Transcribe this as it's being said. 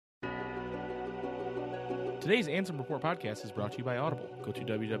Today's Ansem Report podcast is brought to you by Audible. Go to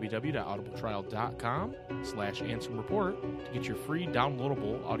www.audibletrial.com/AnsemReport to get your free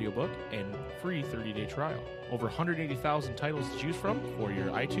downloadable audiobook and free 30-day trial. Over 180,000 titles to choose from for your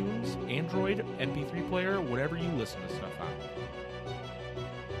iTunes, Android, MP3 player, whatever you listen to stuff on.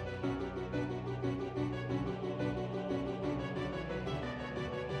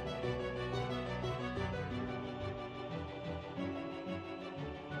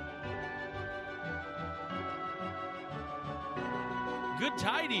 Good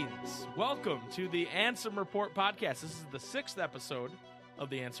tidings! Welcome to the Ansem Report podcast. This is the 6th episode of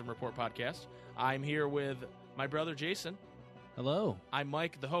the Ansem Report podcast. I'm here with my brother Jason. Hello. I'm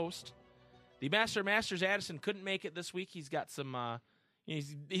Mike, the host. The Master of Masters, Addison, couldn't make it this week. He's got some,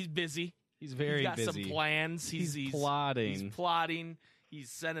 he's busy. He's very busy. He's got some plans. He's plotting. He's plotting.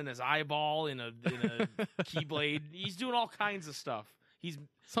 He's sending his eyeball in a keyblade. He's doing all kinds of stuff. He's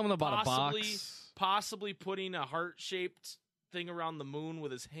someone about a box. Possibly putting a heart-shaped thing around the moon with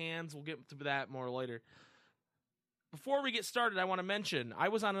his hands. We'll get to that more later. Before we get started, I want to mention I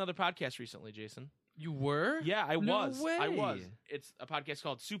was on another podcast recently, Jason. You were? Yeah, I was. Way. I was. It's a podcast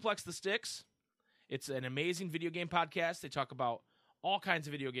called Suplex the Sticks. It's an amazing video game podcast. They talk about all kinds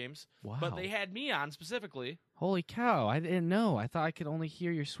of video games. Wow. But they had me on specifically. Holy cow. I didn't know. I thought I could only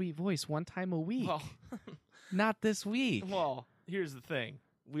hear your sweet voice one time a week. Well, not this week. Well, here's the thing.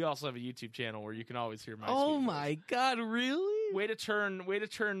 We also have a YouTube channel where you can always hear my Oh sweet my voice. God, really? Way to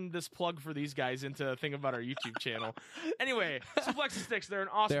turn this plug for these guys into a thing about our YouTube channel. Anyway, Suplex the Sticks, they're an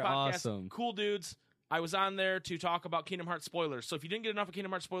awesome They're podcast. awesome. Cool dudes. I was on there to talk about Kingdom Hearts spoilers. So if you didn't get enough of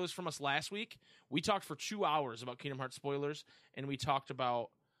Kingdom Hearts spoilers from us last week, we talked for 2 hours about Kingdom Hearts spoilers, and we talked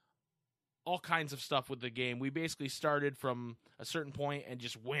about all kinds of stuff with the game. We basically started from a certain point and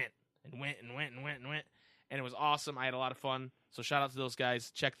just went. And it was awesome. I had a lot of fun. So shout out to those guys.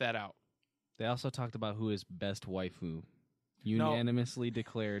 Check that out. They also talked about who is best waifu. Unanimously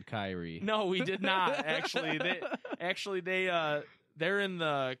declared Kairi. No, we did not. They're in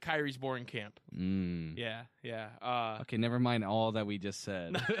the Kyrie's boring camp. Yeah. Okay, never mind all that we just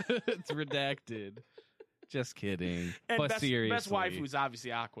said. It's redacted. Just kidding. And but seriously. best waifu is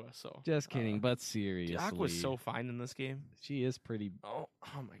obviously Aqua. So just kidding, but seriously. Aqua's so fine in this game. She is pretty. Oh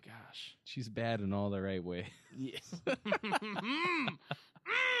my gosh. She's bad in all the right way. Yes. Yeah.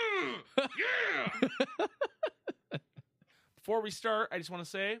 Before we start, I just want to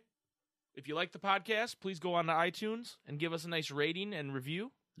say, if you like the podcast, please go on to iTunes and give us a nice rating and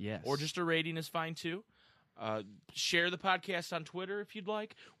review. Yes. Or just a rating is fine too. Share the podcast on Twitter if you'd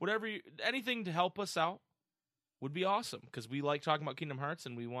like. Anything to help us out would be awesome, because we like talking about Kingdom Hearts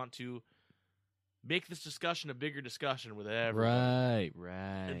and we want to make this discussion a bigger discussion with everybody.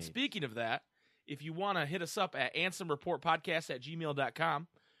 Right. And speaking of that, if you want to hit us up at ansomreportpodcast@gmail.com,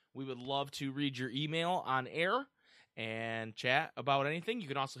 we would love to read your email on air and chat about anything. You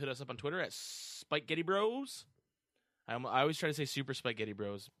can also hit us up on Twitter at SpikeGhetti Bros. I always try to say Super SpikeGhetti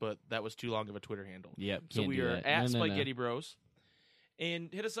Bros, but that was too long of a Twitter handle. Yep. So we are at No. SpikeGhetti Bros.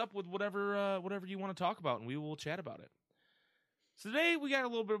 And hit us up with whatever you want to talk about, and we will chat about it. So today we got a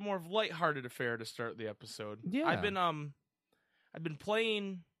little bit more of a lighthearted affair to start the episode. Yeah. I've been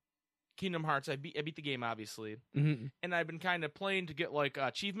playing Kingdom Hearts. I beat the game, obviously. Mm-hmm. And I've been kind of playing to get like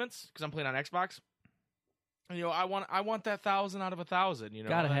achievements, because I'm playing on Xbox. And, I want that 1,000 out of 1,000.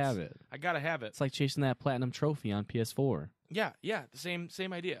 Gotta have it. I gotta have it. It's like chasing that platinum trophy on PS4. Yeah. The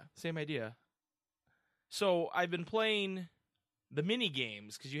same idea. So I've been playing the mini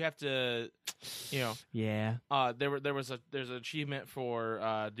games, because you have to, Yeah. there's an achievement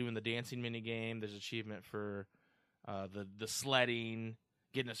for doing the dancing mini game. There's an achievement for the sledding,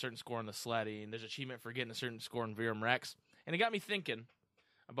 getting a certain score on the sledding. There's an achievement for getting a certain score in Virum Rex. And it got me thinking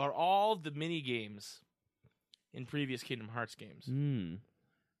about all the mini games in previous Kingdom Hearts games.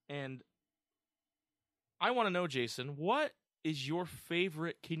 And I want to know, Jason, what is your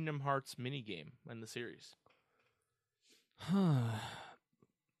favorite Kingdom Hearts mini game in the series? I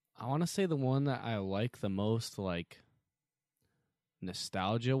want to say the one that I like the most, like,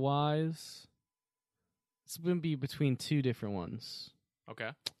 nostalgia-wise, it's going to be between two different ones. Okay.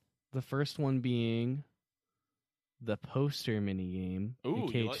 The first one being the poster minigame in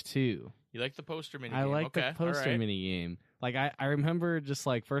KH2. You like the poster minigame? I like the poster minigame. Like, I remember just,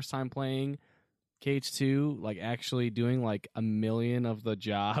 like, first time playing KH2, like, actually doing, like, 1 million of the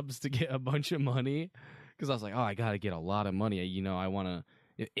jobs to get a bunch of money. Because I was like, I got to get a lot of money. I want to...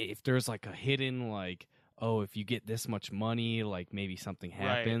 If there's, like, a hidden, like, if you get this much money, like, maybe something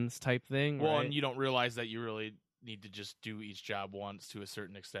happens type thing. Well, right? And you don't realize that you really need to just do each job once to a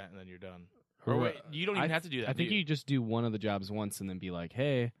certain extent, and then you're done. Or wait, you don't even have to do that. I think you just do one of the jobs once and then be like,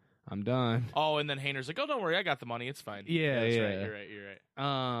 hey, I'm done. Oh, and then Hayner's like, oh, don't worry, I got the money. It's fine. Yeah, that's yeah. right. You're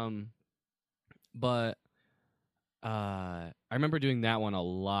right. But I remember doing that one a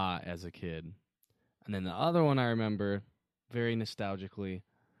lot as a kid. And then the other one I remember very nostalgically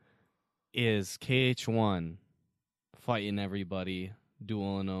is KH1 fighting everybody,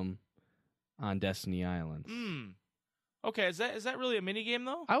 dueling them on Destiny Islands. Okay, is that really a mini game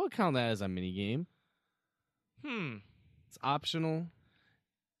though? I would count that as a mini game. It's optional.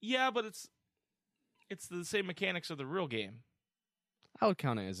 Yeah, but it's the same mechanics of the real game. I would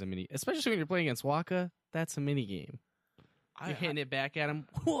count it as a mini, especially when you're playing against Waka. That's a mini game. You're hitting it back at him.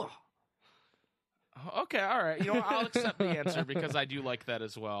 Okay, all right. You know, I'll accept the answer because I do like that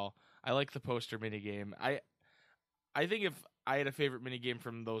as well. I like the poster mini game. I think if I had a favorite mini game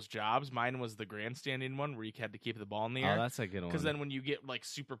from those jobs, mine was the grandstanding one where you had to keep the ball in the air. Oh, that's a good one. Because then when you get like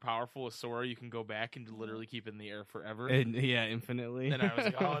super powerful with Sora, you can go back and literally keep it in the air forever. And, yeah, infinitely. And I was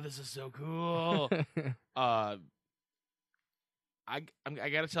like, oh, this is so cool. I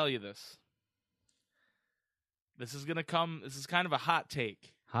got to tell you this. This is kind of a hot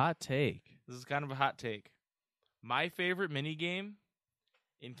take. Hot take. This is kind of a hot take. My favorite mini game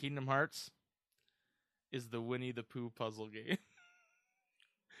in Kingdom Hearts is the Winnie the Pooh puzzle game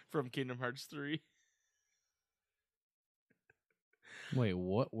from Kingdom Hearts 3. Wait,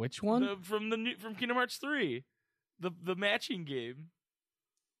 what? Which one? From Kingdom Hearts 3, the matching game.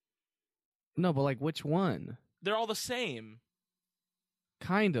 No, but like which one? They're all the same.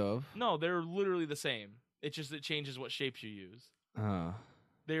 Kind of. No, they're literally the same. It changes what shapes you use.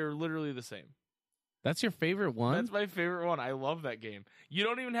 They're literally the same. That's your favorite one? That's my favorite one. I love that game. You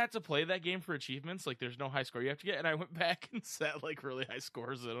don't even have to play that game for achievements. Like, there's no high score you have to get. And I went back and set, like, really high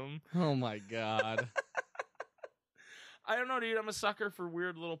scores in them. Oh, my God. I don't know, dude. I'm a sucker for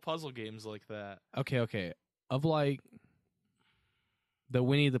weird little puzzle games like that. Okay. Of, like, the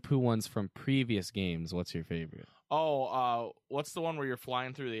Winnie the Pooh ones from previous games, what's your favorite? Oh, what's the one where you're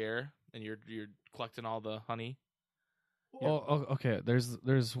flying through the air and you're collecting all the honey? Oh, okay. There's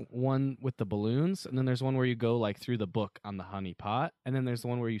one with the balloons, and then there's one where you go like through the book on the honey pot, and then there's the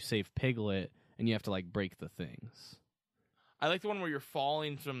one where you save Piglet and you have to like break the things. I like the one where you're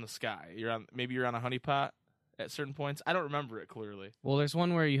falling from the sky. You're on a honey pot at certain points. I don't remember it clearly. Well, there's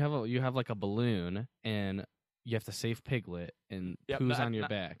one where you have like a balloon and you have to save Piglet and Pooh's on your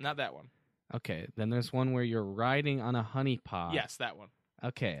back. Not that one. Okay, then there's one where you're riding on a honey pot. Yes, that one.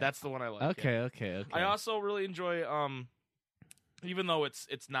 Okay, that's the one I like. Okay. I also really enjoy even though it's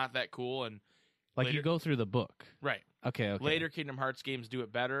not that cool and like later, you go through the book. Right. Okay. Later Kingdom Hearts games do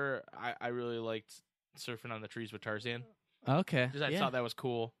it better. I really liked surfing on the trees with Tarzan. Okay. I thought that was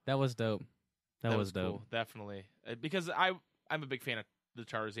cool. That was dope. That was dope. Cool, definitely. Because I'm a big fan of the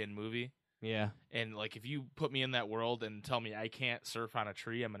Tarzan movie. Yeah. And like if you put me in that world and tell me I can't surf on a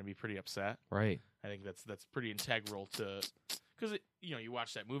tree, I'm going to be pretty upset. Right. I think that's pretty integral to because you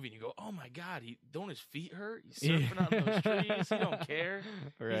watch that movie and you go, oh my God, don't his feet hurt? He's surfing on those trees. He don't care.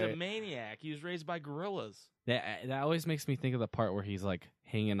 Right. He's a maniac. He was raised by gorillas. That always makes me think of the part where he's like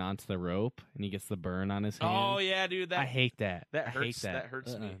hanging onto the rope and he gets the burn on his hand. Oh yeah, dude. I hate that. That hurts. Hate that. That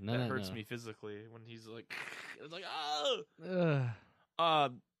hurts me. That hurts me physically when he's like, it's like,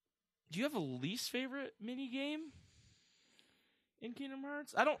 do you have a least favorite mini game in Kingdom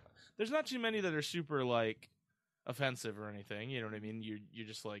Hearts? There's not too many that are super like offensive or anything. You know what I mean? You're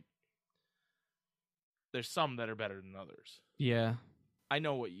just like, there's some that are better than others. Yeah. I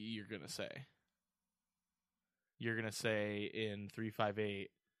know what you're gonna say. You're gonna say in 358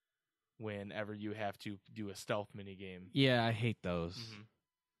 whenever you have to do a stealth mini game. Yeah, I hate those. Mm-hmm.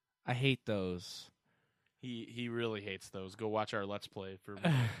 I hate those. He really hates those. Go watch our Let's Play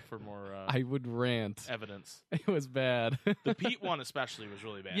for more. I would rant. Evidence. It was bad. The Pete one especially was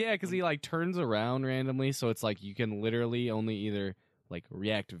really bad. Yeah, because he like turns around randomly, so it's like you can literally only either like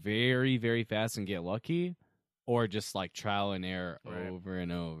react very, very fast and get lucky, or just like trial and error over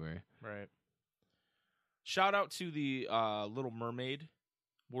and over. Right. Shout out to the Little Mermaid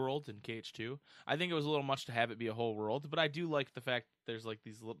world in KH2. I think it was a little much to have it be a whole world, but I do like the fact that there's like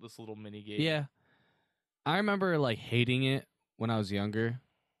this little mini game. Yeah. I remember like hating it when I was younger,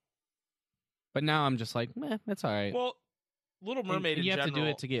 but now I'm just like, meh, that's all right. Well, Little Mermaid in general, you have to do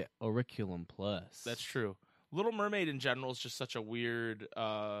it to get Auriculum Plus. That's true. Little Mermaid in general is just such a weird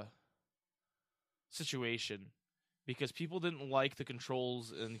situation because people didn't like the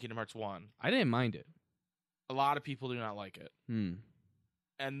controls in Kingdom Hearts 1. I didn't mind it. A lot of people do not like it.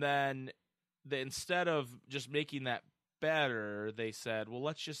 And then instead of just making that better, they said, well,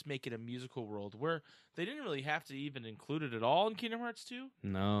 let's just make it a musical world where they didn't really have to even include it at all in Kingdom Hearts 2.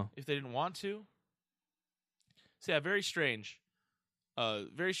 No. If they didn't want to. So yeah, very strange.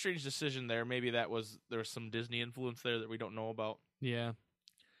 Very strange decision there. Maybe there was some Disney influence there that we don't know about. Yeah.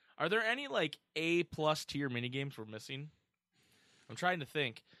 Are there any like A+ tier minigames we're missing? I'm trying to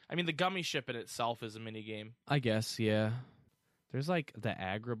think. I mean, the gummy ship in itself is a minigame. I guess, yeah. There's like the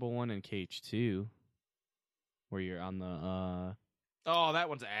Agrable one in KH2 where you're on the Oh, that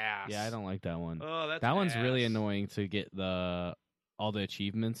one's ass. Yeah, I don't like that one. Oh, that's that one's ass. really annoying to get all the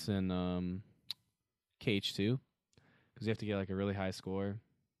achievements in KH2 because you have to get like a really high score.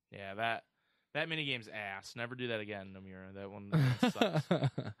 Yeah, that minigame's ass. Never do that again, Nomura. That one sucks.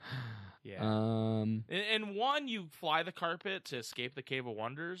 Yeah. In one, you fly the carpet to escape the Cave of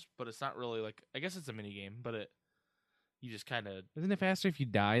Wonders, but it's not really like. I guess it's a minigame, but you just kind of. Isn't it faster if you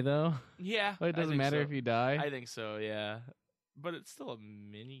die though? Yeah, Like, it doesn't matter so. if you die. I think so. Yeah, but it's still a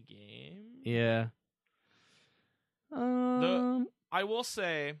minigame. Yeah. I will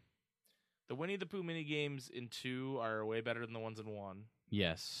say, the Winnie the Pooh minigames in 2 are way better than the ones in 1.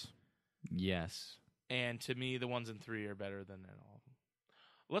 Yes. And to me, the ones in 3 are better than in all of them.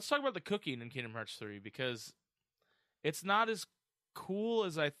 Let's talk about the cooking in Kingdom Hearts 3, because it's not as cool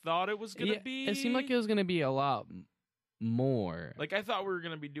as I thought it was going to be. It seemed like it was going to be a lot more. Like, I thought we were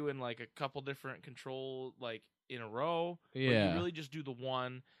going to be doing, like, a couple different control, like, in a row. Yeah. But you really just do the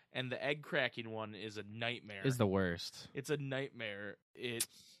one, and the egg cracking one is a nightmare. It's the worst. It's a nightmare. It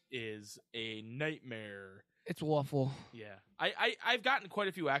is a nightmare. It's awful. Yeah. I've gotten quite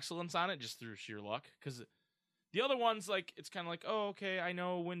a few excellence on it just through sheer luck, because the other ones, like, it's kind of like, oh, okay, I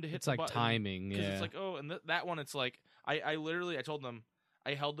know when to hit the button. It's like timing, yeah. Because it's like, oh, and that one, it's like, I literally, I told them,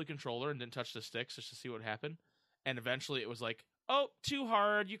 I held the controller and didn't touch the sticks just to see what happened, and eventually it was like, oh, too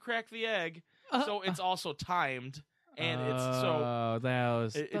hard, you cracked the egg. So it's also timed, and it's so... Oh, that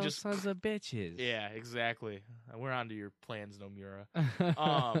was those just sons of bitches. Yeah, exactly. We're on to your plans,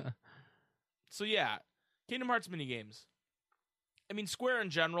 Nomura. So yeah, Kingdom Hearts minigames. I mean, Square in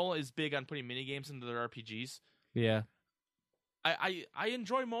general is big on putting minigames into their RPGs. Yeah. I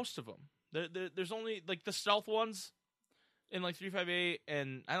enjoy most of them. There's only, like, the stealth ones in, like, 358,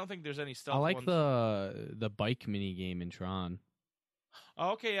 and I don't think there's any stealth ones. I like the bike minigame in Tron.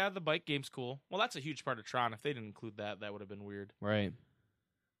 Oh, okay, yeah, the bike game's cool. Well, that's a huge part of Tron. If they didn't include that, that would have been weird. Right.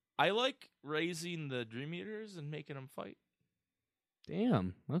 I like raising the Dream Eaters and making them fight.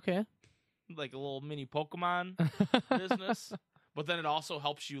 Damn. Okay. Like a little mini Pokemon business. But then it also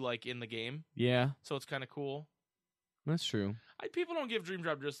helps you, like, in the game. Yeah. So it's kind of cool. That's true. People don't give Dream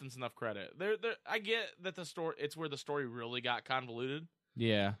Drop Distance enough credit. I get that it's where the story really got convoluted.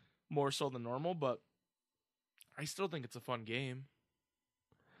 Yeah. More so than normal, but I still think it's a fun game.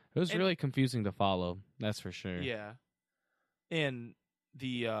 It was really confusing to follow. That's for sure. Yeah. And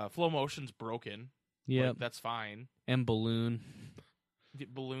the flow motion's broken. Yeah. Like, that's fine. And Balloon. The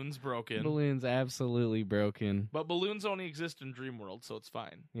balloon's broken. Balloon's absolutely broken. But balloons only exist in Dream World, so it's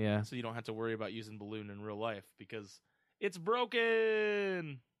fine. Yeah. So you don't have to worry about using Balloon in real life because it's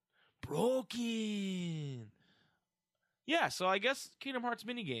broken. Broken. Yeah, so I guess Kingdom Hearts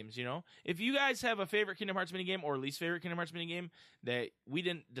minigames, you know? If you guys have a favorite Kingdom Hearts minigame or least favorite Kingdom Hearts minigame that we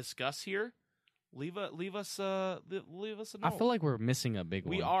didn't discuss here, leave us a note. I feel like we're missing a big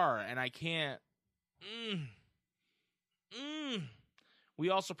one. We are, and I can't. We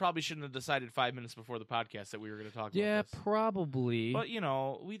also probably shouldn't have decided 5 minutes before the podcast that we were going to talk about this. Yeah, probably. But, you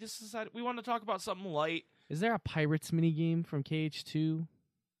know, we just decided we wanted to talk about something light. Is there a Pirates minigame from KH2?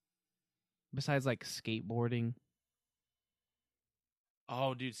 Besides, like, skateboarding?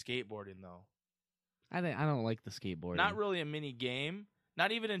 Oh, dude, skateboarding, though. I don't like the skateboarding. Not really a mini game.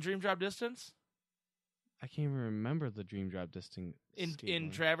 Not even in Dream Drop Distance. I can't even remember the Dream Drop Distance.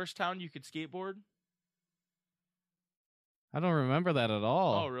 In Traverse Town, you could skateboard. I don't remember that at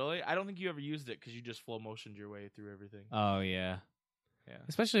all. Oh, really? I don't think you ever used it because you just flow motioned your way through everything. Oh, yeah. Yeah.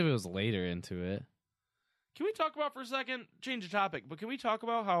 Especially if it was later into it. Can we talk about for a second, change the topic, but can we talk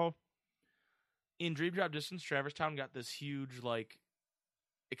about how in Dream Drop Distance, Traverse Town got this huge, like,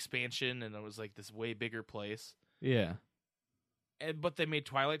 expansion, and it was, like, this way bigger place. Yeah. But they made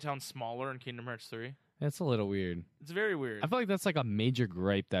Twilight Town smaller in Kingdom Hearts 3. It's a little weird. It's very weird. I feel like that's, like, a major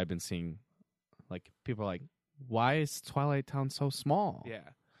gripe that I've been seeing. Like, people are like, why is Twilight Town so small? Yeah.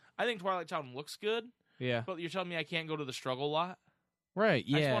 I think Twilight Town looks good. Yeah. But you're telling me I can't go to the struggle lot? Right,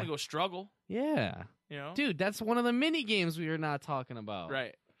 yeah. I just want to go struggle. Yeah. You know? Dude, that's one of the mini games we are not talking about.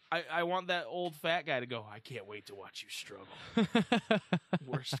 Right. I want that old fat guy to go, I can't wait to watch you struggle.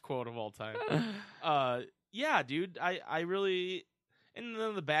 Worst quote of all time. Yeah, dude. I really... And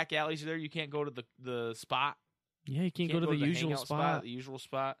then the back alleys there, you can't go to the spot. Yeah, you can't go to the usual spot. The usual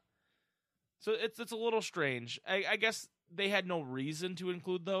spot. So it's a little strange. I guess they had no reason to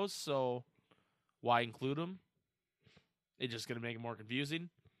include those, so why include them? It's just going to make it more confusing.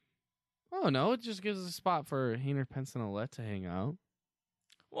 Oh, no, it just gives a spot for Hayner, Pence, and Olette to hang out.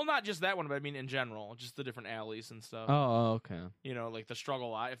 Well, not just that one, but I mean in general, just the different alleys and stuff. Oh, okay. You know, like the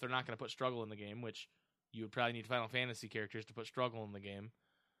struggle. If they're not going to put struggle in the game, which you would probably need Final Fantasy characters to put struggle in the game.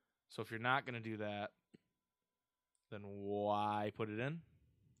 So if you're not going to do that, then why put it in?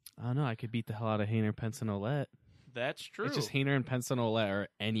 I don't know. I could beat the hell out of Hayner, Pence, and Olette. That's true. It's just Hayner and Pence and Olette are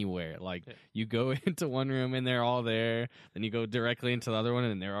anywhere. Like, Yeah. you go into one room and they're all there. Then you go directly into the other one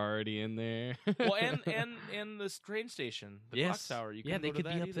and they're already in there. Well, and the train station, the clock tower. You they could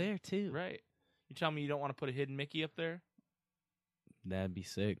be up there, too. Right. You tell me you don't want to put a hidden Mickey up there? That'd be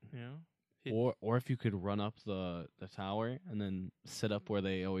sick. Yeah. Or if you could run up the tower and then sit up where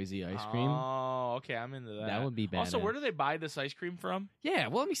they always eat ice cream. Oh, okay, I'm into that. That would be bad. Also, where do they buy this ice cream from? Yeah,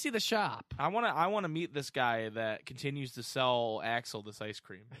 well, let me see the shop. I want to meet this guy that continues to sell Axel this ice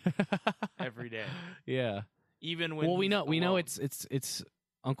cream every day. Yeah. Even when we know alone. it's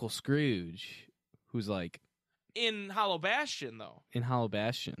Uncle Scrooge who's like in Hollow Bastion though. in Hollow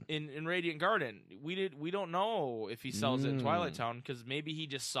Bastion. In Radiant Garden, we don't know if he sells it in Twilight Town because maybe he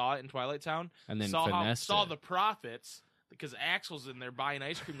just saw it in Twilight Town And then saw the profits because Axel's in there buying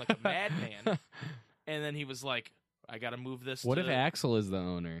ice cream like a madman, and then he was like, "I got to move this." What if Axel is the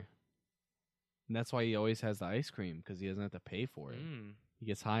owner? And that's why he always has the ice cream because he doesn't have to pay for it. He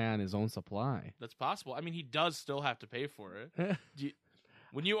gets high on his own supply. That's possible. I mean, he does still have to pay for it.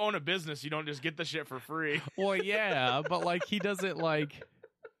 When you own a business, you don't just get the shit for free. Well, yeah, but like he doesn't like.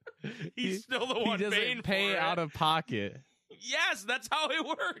 He's still the one he doesn't paying pay for out it. of pocket. Yes, that's how it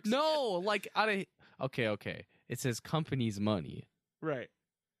works. No, like out of. Okay. It's his company's money. Right.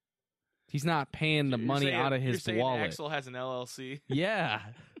 He's not paying the money out of his wallet. Axel has an LLC. Yeah,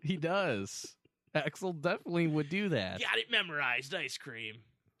 he does. Axel definitely would do that. Got it memorized, ice cream.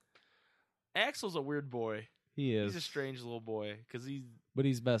 Axel's a weird boy. He is. He's a strange little boy because he's But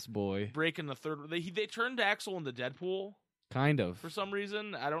he's best boy. breaking the third. They turned Axel into Deadpool Kind of. for some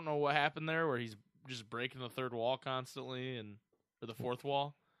reason. I don't know what happened there, where he's just breaking the third wall constantly or the fourth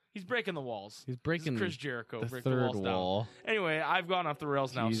wall. He's breaking the walls. He's breaking Chris Jericho. the break third the walls wall. Down. Anyway, I've gone off the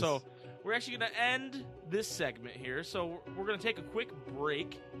rails now. Jeez. So we're actually going to end this segment here. So we're going to take a quick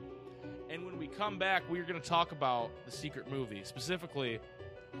break. And when we come back, we're going to talk about the secret movie. Specifically,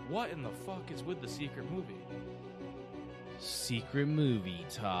 what in the fuck is with the secret movie? Secret movie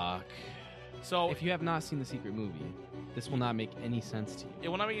talk. So If you have not seen the secret movie, this will not make any sense to you. it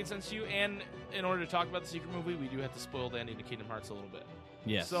will not make any sense to you. And in order to talk about the secret movie, we do have to spoil the ending to Kingdom Hearts a little bit.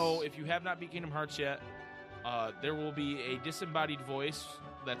 Yes. So if you have not beat Kingdom Hearts yet, there will be a disembodied voice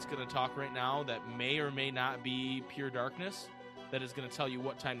that's going to talk right now that may or may not be pure darkness that is going to tell you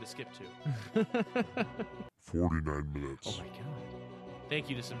what time to skip to. 49 minutes. Oh my god. Thank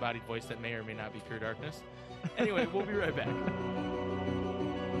you, disembodied voice that may or may not be pure darkness. Anyway, we'll be right back.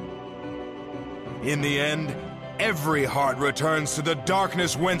 In the end, every heart returns to the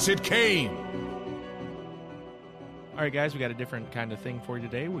darkness whence it came. All right, guys, we got a different kind of thing for you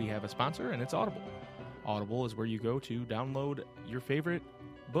today. We have a sponsor, and it's Audible. Audible is where you go to download your favorite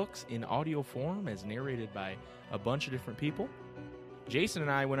books in audio form as narrated by a bunch of different people. Jason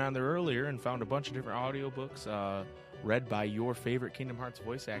and I went on there earlier and found a bunch of different audiobooks read by your favorite Kingdom Hearts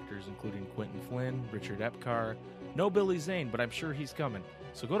voice actors, including Quentin Flynn, Richard Epcar, no Billy Zane, but I'm sure he's coming.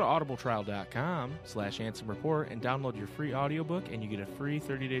 So go to audibletrial.com/AnsomReport and download your free audiobook, and you get a free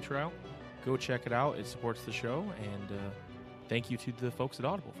 30-day trial. Go check it out. It supports the show, and thank you to the folks at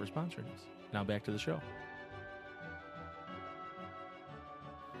Audible for sponsoring us. Now back to the show.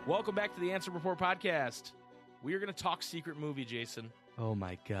 Welcome back to the Answer Report podcast. We are going to talk secret movie, Jason. Oh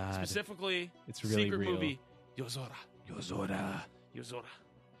my god. Specifically, It's really secret real. movie, Yozora.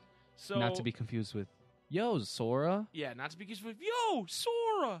 So, Not to be confused with Yozora. Yeah, not to be confused with Yo,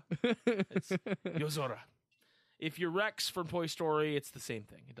 Sora. It's Yozora. If you're Rex from Toy Story, it's the same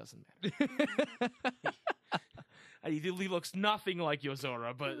thing. It doesn't matter. He looks nothing like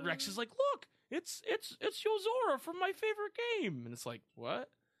Yozora, but Rex is like, look, it's Yozora from my favorite game. And it's like, what?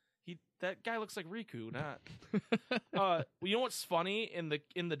 That guy looks like Riku, not. You know what's funny? In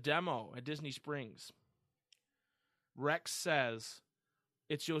the demo at Disney Springs, Rex says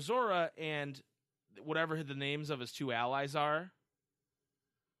it's Yozora and whatever the names of his two allies are,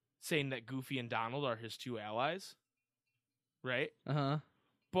 saying that Goofy and Donald are his two allies, right? Uh-huh.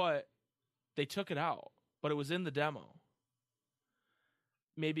 But they took it out, but it was in the demo.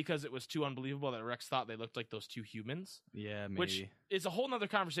 Maybe because it was too unbelievable that Rex thought they looked like those two humans. Yeah, maybe. Which is a whole nother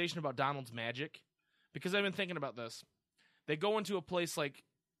conversation about Donald's magic. Because I've been thinking about this. They go into a place like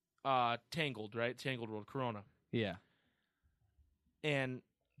Tangled, right? Tangled World, Corona. Yeah. And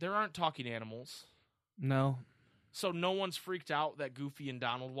there aren't talking animals. No. So no one's freaked out that Goofy and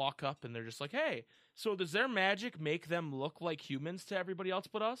Donald walk up and they're just like, hey, so does their magic make them look like humans to everybody else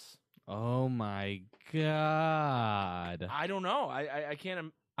but us? Oh my god. I don't know. I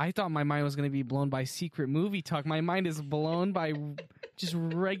can't. I thought my mind was going to be blown by secret movie talk. My mind is blown by just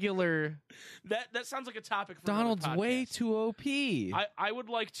regular. That sounds like a topic for Donald's another podcast. way too OP. I would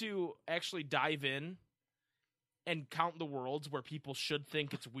like to actually dive in and count the worlds where people should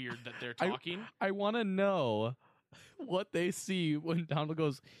think it's weird that they're talking. I want to know what they see when Donald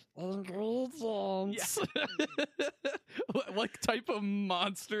goes, ingredients. Yeah. What type of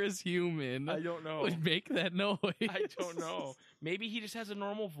monstrous human I don't know. would make that noise? I don't know. Maybe he just has a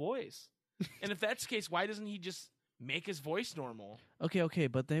normal voice. And if that's the case, why doesn't he just make his voice normal? Okay,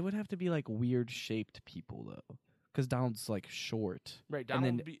 but they would have to be like weird shaped people though, because Donald's like short, Right,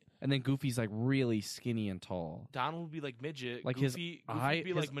 Donald would be and then Goofy's like really skinny and tall. Donald would be like midget. Like Goofy his would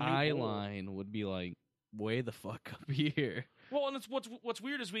be like his Manute eye Bol. line would be like way the fuck up here. Well, and it's what's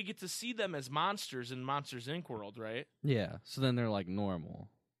weird is we get to see them as monsters in Monsters Inc. world, right? Yeah, so then they're like normal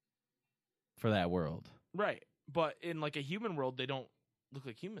for that world. Right. But in like a human world, they don't look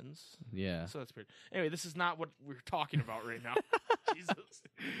like humans. Yeah. So that's weird. Anyway, this is not what we're talking about right now. Jesus.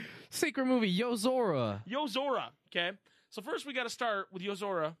 Secret movie Yozora. Yozora, okay? So first we got to start with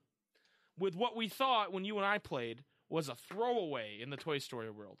Yozora with what we thought when you and I played was a throwaway in the Toy Story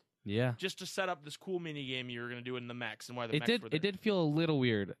world. Yeah. Just to set up this cool mini game you were going to do in the mechs and why the mechs were there. It did feel a little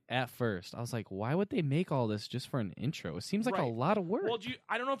weird at first. I was like, why would they make all this just for an intro? It seems like a Right. lot of work. Well,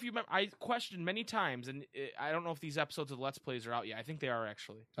 I don't know if you remember. I questioned many times, and I don't know if these episodes of Let's Plays are out yet. I think they are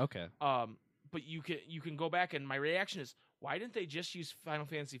actually. Okay. But you can go back, and my reaction is, why didn't they just use Final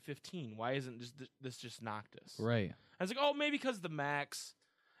Fantasy 15? Why isn't this just Noctis? Right. I was like, oh, maybe because the max.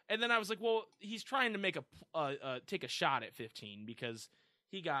 And then I was like, well, he's trying to make take a shot at 15 because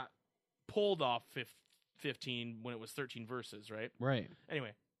he got pulled off 15 when it was 13 verses, right? Right.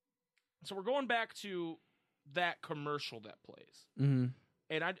 Anyway, so we're going back to that commercial that plays. Mm-hmm.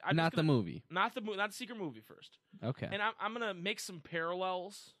 And Not the movie. Not the secret movie first. Okay. And I'm gonna make some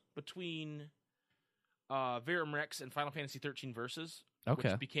parallels between Verum Rex and Final Fantasy 13 verses, Okay.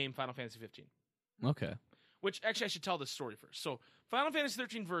 which became Final Fantasy 15. Okay. Which actually I should tell this story first. So Final Fantasy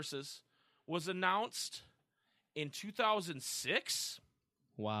 13 verses was announced in 2006.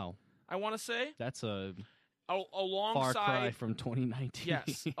 Wow. I want to say That's a alongside far cry from 2019.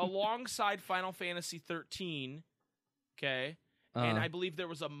 yes, alongside Final Fantasy 13. Okay. And I believe there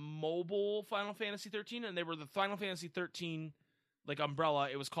was a mobile Final Fantasy 13, and they were the Final Fantasy 13 like umbrella.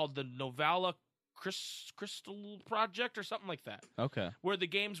 It was called the Novella Crystal Project or something like that, Okay. where the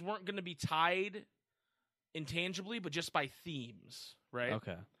games weren't going to be tied intangibly, but just by themes, right?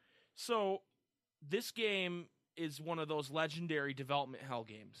 Okay. So this game is one of those legendary development hell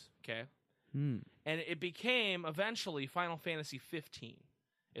games, okay? And it became eventually Final Fantasy 15.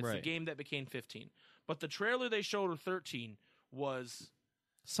 It's the Right. game that became 15. But the trailer they showed of 13 was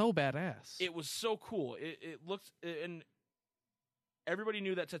So badass. it was so cool. It looked, and everybody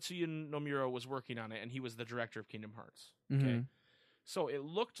knew that Tetsuya Nomura was working on it, and he was the director of Kingdom Hearts. Okay, Mhm. so it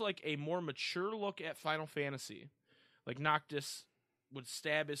looked like a more mature look at Final Fantasy. Like Noctis would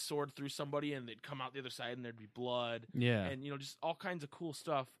stab his sword through somebody, and they'd come out the other side, and there'd be blood, Yeah. and just all kinds of cool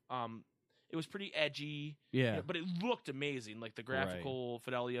stuff. It was pretty edgy, Yeah. but it looked amazing. Like the graphical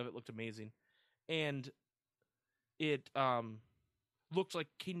fidelity of it looked amazing, and it looked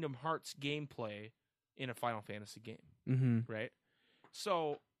like Kingdom Hearts gameplay in a Final Fantasy game, Mm-hmm. right?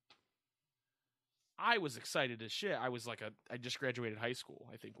 So I was excited as shit. I was like I just graduated high school,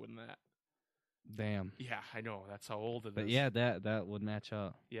 I think, when that. Damn. Yeah, I know that's how old it is. But yeah, that would match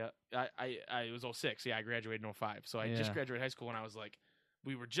up. Yeah, I was 06. Yeah, I graduated in 05. So I just Yeah. graduated high school when I was like,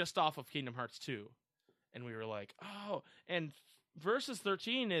 we were just off of Kingdom Hearts 2, and we were like, oh, and Versus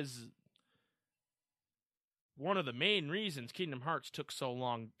 13 is one of the main reasons Kingdom Hearts 3 took so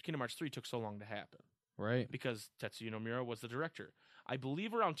long to happen, Right. because Tetsuya Nomura was the director. I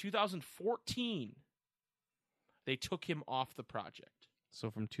believe around 2014 they took him off the project. So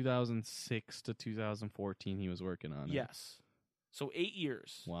from 2006 to 2014, he was working on it. Yes. So 8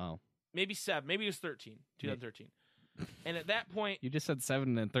 years. Wow. Maybe 7. Maybe it was 13. 2013. And at that point, You just said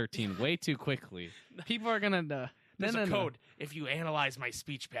 7 and 13 way too quickly. People are gonna. there's a code. If you analyze my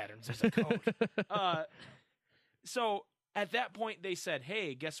speech patterns, there's a code. So at that point, they said,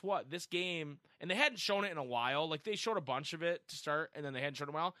 hey, guess what? This game, and they hadn't shown it in a while. Like, they showed a bunch of it to start, and then they hadn't shown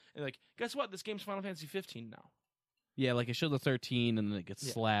it in a while. And like, guess what? This game's Final Fantasy 15 now. Yeah, like it showed the 13 and then it gets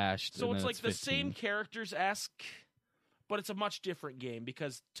Yeah. slashed. So and it's then like the 15. same characters-esque, but it's a much different game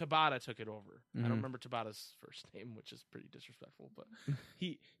because Tabata took it over. I Mhm. don't remember Tabata's first name, which is pretty disrespectful, but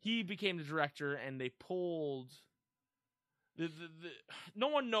he became the director, and they pulled no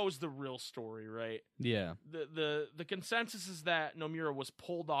one knows the real story, right? Yeah. The consensus is that Nomura was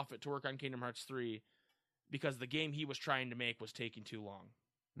pulled off it to work on Kingdom Hearts 3 because the game he was trying to make was taking too long.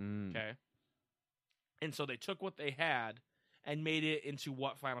 Okay? And so they took what they had and made it into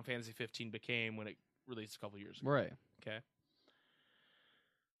what Final Fantasy 15 became when it released a couple years ago. Right. Okay?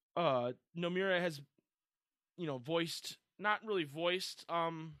 Nomura has, voiced, not really voiced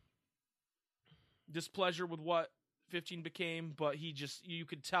displeasure with what 15 became, but you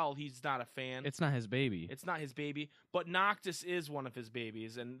could tell he's not a fan. It's not his baby. It's not his baby, but Noctis is one of his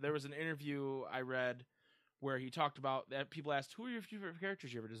babies. And there was an interview I read where he talked about that. People asked, who are your favorite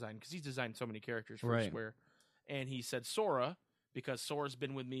characters you ever designed? Because he's designed so many characters for Square. And he said Sora, because Sora's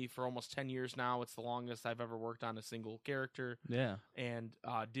been with me for almost 10 years now. It's the longest I've ever worked on a single character. Yeah. And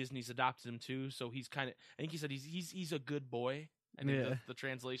Disney's adopted him too, so he's kind of, I think he said he's a good boy. I think the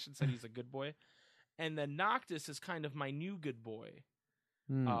translation said he's a good boy. And then Noctis is kind of my new good boy.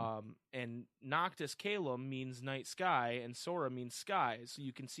 And Noctis Calum means night sky, and Sora means sky. So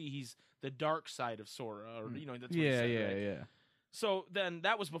you can see he's the dark side of Sora. Or, that's what he said, right? Yeah. So then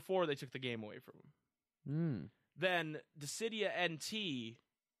that was before they took the game away from him. Then Dissidia NT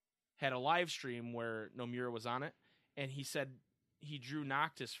had a live stream where Nomura was on it, and he said he drew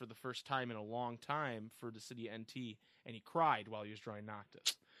Noctis for the first time in a long time for Dissidia NT, and he cried while he was drawing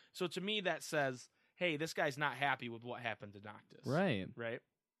Noctis. So to me, that says, hey, this guy's not happy with what happened to Noctis. Right. Right?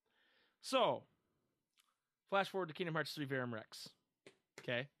 So, flash forward to Kingdom Hearts 3 Verum Rex.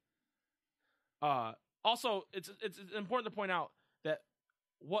 Okay? Also, it's important to point out that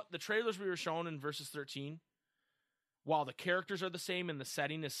what the trailers we were shown in Versus 13, while the characters are the same and the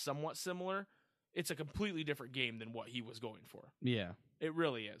setting is somewhat similar, it's a completely different game than what he was going for. Yeah. It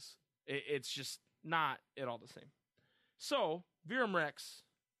really is. It's just not at all the same. So, Verum Rex,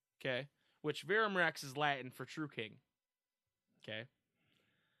 okay, which Verum Rex is Latin for True King, okay?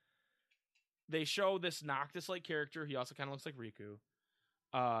 They show this Noctis-like character. He also kind of looks like Riku.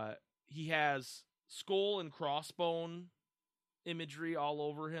 He has skull and crossbone imagery all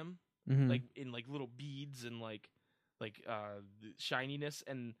over him, like in like little beads and like shininess,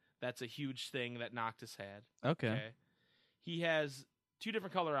 and that's a huge thing that Noctis had. Okay. He has 2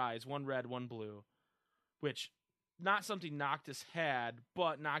 different color eyes, one red, one blue, which not something Noctis had,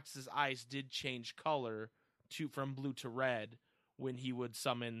 but Noctis's eyes did change color from blue to red when he would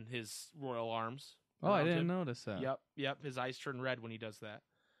summon his royal arms. Oh, I didn't notice that. Yep. His eyes turn red when he does that.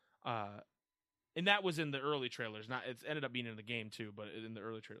 And that was in the early trailers. It's ended up being in the game too, but in the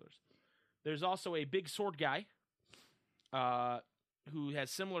early trailers. There's also a big sword guy who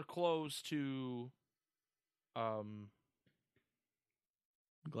has similar clothes to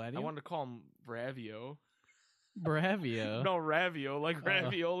Gladio? I wanted to call him Bravio. Bravio? No, Ravio, like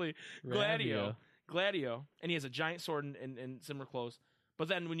ravioli. Ravio. Gladio. And he has a giant sword and similar clothes. But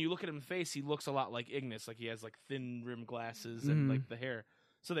then when you look at him in the face, he looks a lot like Ignis. Like he has like thin rim glasses and like the hair.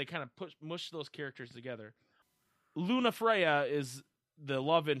 So they kind of mush those characters together. Luna Freya is the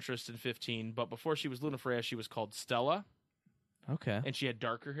love interest in 15, but before she was Luna Freya, she was called Stella. Okay. And she had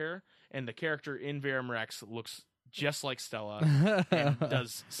darker hair. And the character in Verum Rex looks just like Stella and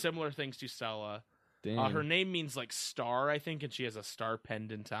does similar things to Stella. Her name means like star, I think, and she has a star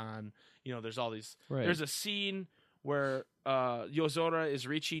pendant on. There's all these. Right. There's a scene where Yozora is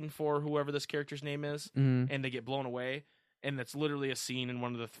reaching for whoever this character's name is, and they get blown away. And that's literally a scene in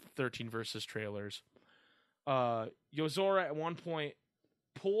one of the 13 Versus trailers. Yozora at one point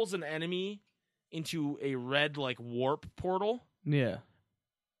pulls an enemy into a red like warp portal. Yeah.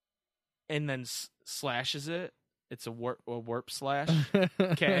 And then slashes it. It's a warp slash.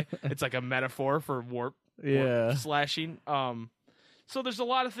 Okay. It's like a metaphor for warp slashing. So there's a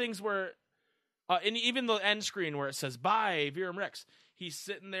lot of things where and even the end screen where it says bye Verum Rex, he's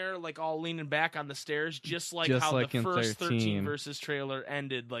sitting there like all leaning back on the stairs, just like how the first 13 Versus trailer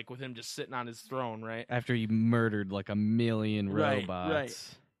ended, like with him just sitting on his throne, right? After he murdered like a million robots.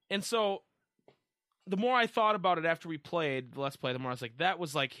 Right. And so the more I thought about it after we played the Let's Play, the more I was like, that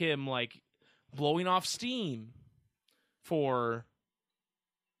was like him like blowing off steam for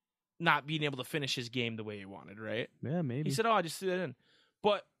not being able to finish his game the way he wanted, right? Yeah, maybe. He said, I just threw that in.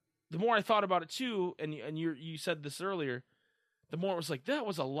 But the more I thought about it too, and you said this earlier, the more it was like, that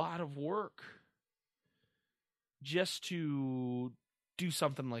was a lot of work just to do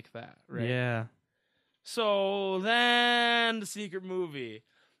something like that, right? Yeah. So then the secret movie.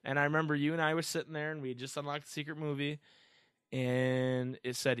 And I remember you and I were sitting there, and we just unlocked the secret movie, and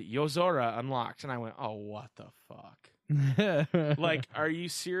it said, Yozora unlocked. And I went, oh, what the fuck? Like, are you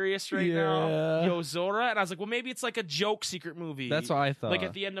serious right now? Yozora? And I was like, well, maybe it's like a joke secret movie. That's what I thought. Like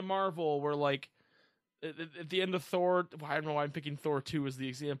at the end of Marvel, where like at the end of Thor, I don't know why I'm picking Thor 2 as the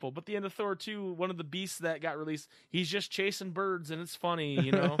example, but the end of Thor 2, one of the beasts that got released, he's just chasing birds and it's funny,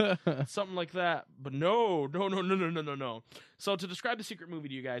 you know, something like that. But no. So to describe the secret movie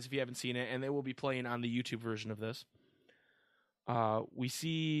to you guys, if you haven't seen it, and they will be playing on the YouTube version of this, we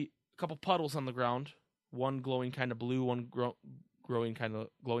see a couple puddles on the ground, one glowing kind of blue, one glowing kind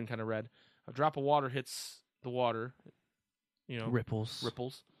of red. A drop of water hits the water, you know, ripples.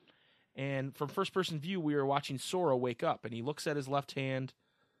 And from first-person view, we are watching Sora wake up, and he looks at his left hand.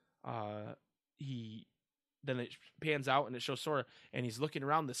 Then it pans out, and it shows Sora, and he's looking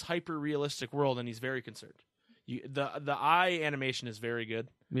around this hyper-realistic world, and he's very concerned. The eye animation is very good.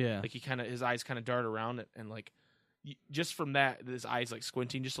 Yeah, like his eyes kind of dart around, and like just from that, his eyes like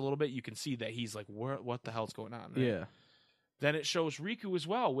squinting just a little bit, you can see that he's like, what the hell's going on? Right? Yeah. Then it shows Riku as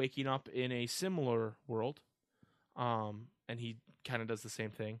well, waking up in a similar world, and he kind of does the same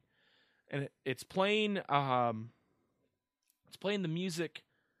thing. And it's playing the music,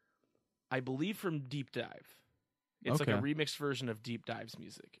 I believe, from Deep Dive. It's like a remixed version of Deep Dive's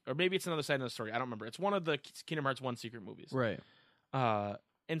music. Or maybe it's another side of the story. I don't remember. It's one of the Kingdom Hearts 1 secret movies. Right.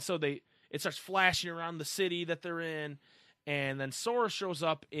 And so it starts flashing around the city that they're in, and then Sora shows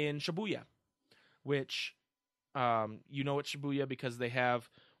up in Shibuya, which, you know it's Shibuya because they have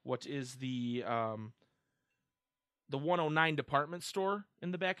what is the 109 department store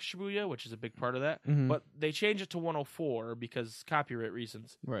in the back of Shibuya, which is a big part of that. Mm-hmm. But they changed it to 104 because copyright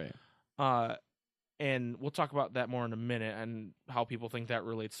reasons. Right. And we'll talk about that more in a minute and how people think that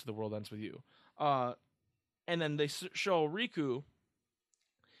relates to The World Ends With You. And then they show Riku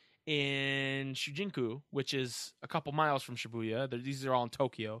in Shujinku, which is a couple miles from Shibuya. These are all in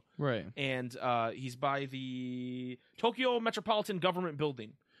Tokyo. Right. And he's by the Tokyo Metropolitan Government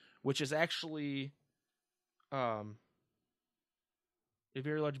Building, which is actually a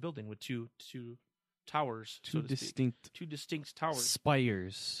very large building with two towers. Two distinct towers.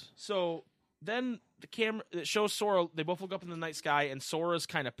 Spires. So then the camera it shows Sora. They both look up in the night sky, and Sora's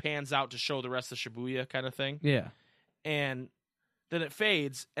kind of pans out to show the rest of Shibuya, kind of thing. Yeah. And then it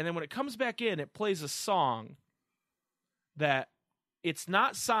fades, and then when it comes back in, it plays a song that it's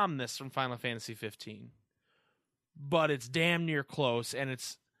not Somnus from Final Fantasy 15, but it's damn near close, and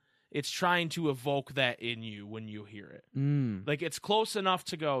it's trying to evoke that in you when you hear it. Mm. Like it's close enough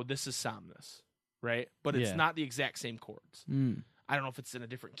to go, this is Somnus, right? But it's not the exact same chords. Mm. I don't know if it's in a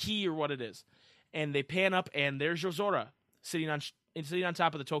different key or what it is. And they pan up, and there's Yozora sitting on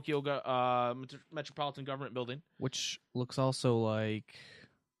top of the Tokyo Metropolitan Government Building, which looks also like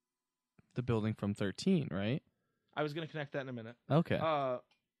the building from 13, right? I was going to connect that in a minute. Okay.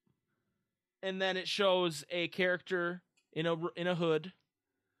 And then it shows a character in a hood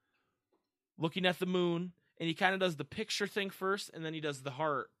looking at the moon, and he kind of does the picture thing first, and then he does the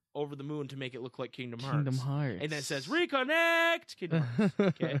heart over the moon to make it look like Kingdom Hearts. And then it says, reconnect! Kingdom Hearts.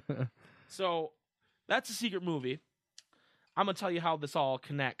 Okay. So, that's a secret movie. I'm going to tell you how this all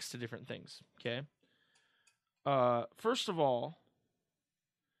connects to different things, okay? First of all,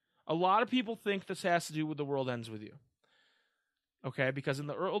 a lot of people think this has to do with The World Ends With You. Okay, because in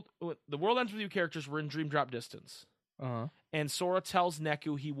the World Ends With You characters were in Dream Drop Distance. Uh-huh. And Sora tells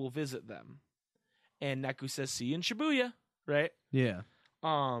Neku he will visit them. And Neku says, see you in Shibuya, right? Yeah.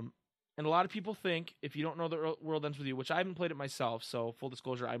 And a lot of people think, if you don't know The World Ends With You, which I haven't played it myself, so full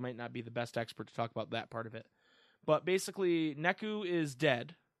disclosure, I might not be the best expert to talk about that part of it. But basically, Neku is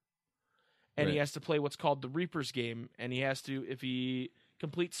dead, and he has to play what's called the Reaper's game, and he has to, if he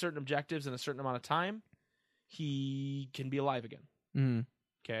completes certain objectives in a certain amount of time, he can be alive again. Mm.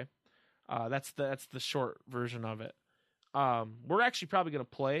 Okay? That's the short version of it. We're actually probably going to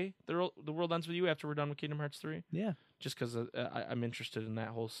play The World Ends With You after we're done with Kingdom Hearts 3. Yeah. Just because I'm interested in that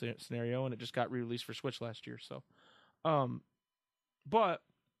whole scenario, and it just got re-released for Switch last year. So, but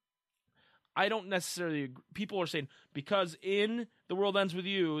I don't necessarily agree. People are saying, because in The World Ends With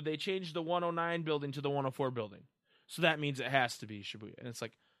You, they changed the 109 building to the 104 building. So that means it has to be Shibuya. And it's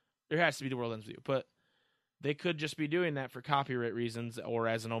like, there has to be The World Ends With You. But they could just be doing that for copyright reasons or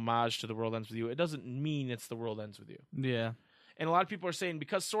as an homage to The World Ends With You. It doesn't mean it's The World Ends With You. Yeah. And a lot of people are saying,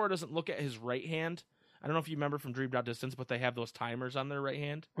 because Sora doesn't look at his right hand, I don't know if you remember from Dream Drop Distance, but they have those timers on their right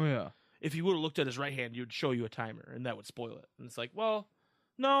hand. Oh, yeah. If you would have looked at his right hand, you'd show you a timer, and that would spoil it. And it's like, well,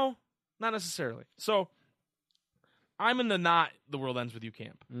 no, not necessarily. So, I'm in the not The World Ends With You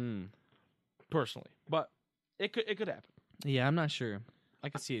camp, personally. But it could happen. Yeah, I'm not sure. I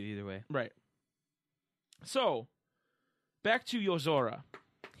could see it either way. Right. So, back to Yozora,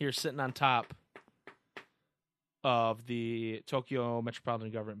 here sitting on top of the Tokyo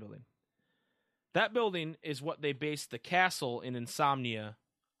Metropolitan Government Building. That building is what they based the castle in Insomnia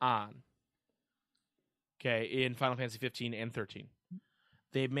on. Okay, in Final Fantasy 15 and 13.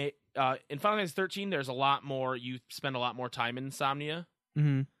 They made in Final Fantasy 13. There's a lot more. You spend a lot more time in Insomnia.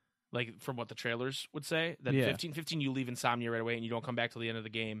 Mm-hmm. Like from what the trailers would say. Then Yeah. 15 you leave Insomnia right away and you don't come back till the end of the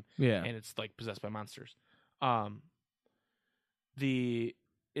game. Yeah. And it's like possessed by monsters. The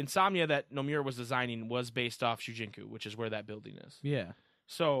Insomnia that Nomura was designing was based off Shujinku, which is where that building is. Yeah.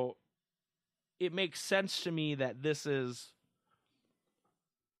 So it makes sense to me that this is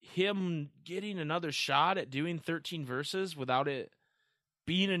him getting another shot at doing 13 verses without it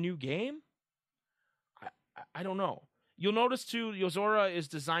being a new game. I don't know. You'll notice too, Yozora is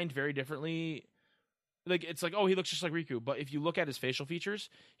designed very differently. Like it's like, oh, he looks just like Riku, but if you look at his facial features,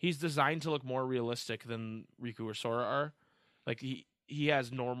 he's designed to look more realistic than Riku or Sora are. Like he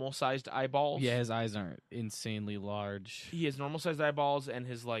has normal sized eyeballs. Yeah, his eyes aren't insanely large. He has normal sized eyeballs, and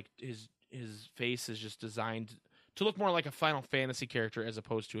his face is just designed to look more like a Final Fantasy character as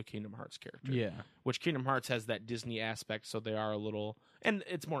opposed to a Kingdom Hearts character. Yeah. Which Kingdom Hearts has that Disney aspect, so they are a little, and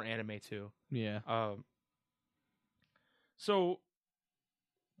it's more anime too. Yeah. So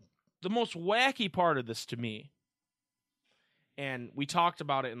the most wacky part of this to me, and we talked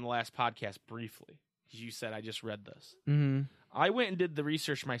about it in the last podcast briefly, because you said I just read this. Mm-hmm. I went and did the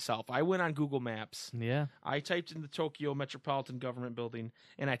research myself. I went on Google Maps. Yeah. I typed in the Tokyo Metropolitan Government Building,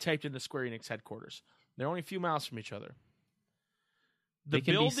 and I typed in the Square Enix headquarters. They're only a few miles from each other. They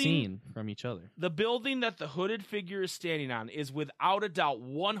can be seen from each other. The building that the hooded figure is standing on is without a doubt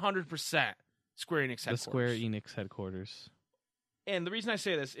 100% Square Enix headquarters. The Square Enix headquarters. And the reason I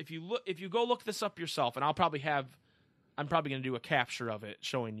say this, if you go look this up yourself, and I'm probably going to do a capture of it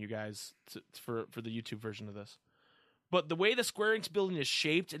showing you guys for the YouTube version of this. But the way the Square Enix building is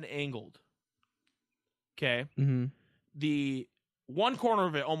shaped and angled, okay, Mm-hmm. the one corner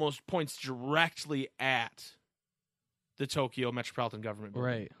of it almost points directly at the Tokyo Metropolitan Government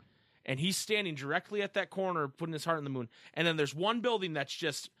Building. Right. And he's standing directly at that corner, putting his heart in the moon. And then there's one building that's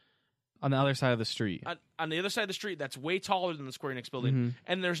just on the other side of the street. On the other side of the street that's way taller than the Square Enix building. Mm-hmm.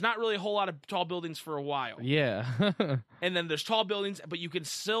 And there's not really a whole lot of tall buildings for a while. Yeah. And then there's tall buildings, but you can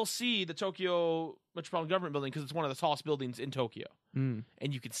still see the Tokyo Metropolitan Government Building because it's one of the tallest buildings in Tokyo. Mm.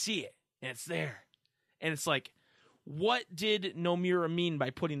 And you can see it, and it's there. And it's like, what did Nomura mean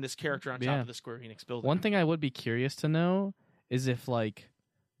by putting this character on top of the Square Enix building? One thing I would be curious to know is if, like,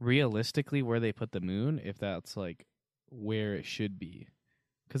 realistically where they put the moon, if that's, like, where it should be.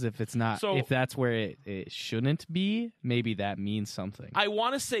 Because if it's not, if that's where it shouldn't be, maybe that means something. I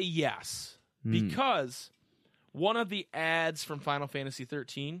want to say yes, because one of the ads from Final Fantasy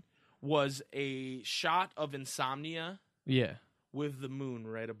 13 was a shot of Insomnia with the moon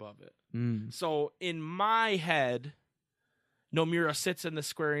right above it. So in my head, Nomura sits in the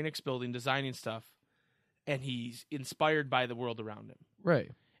Square Enix building designing stuff, and he's inspired by the world around him.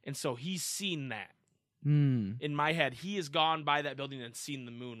 Right. And so he's seen that. In my head, he has gone by that building and seen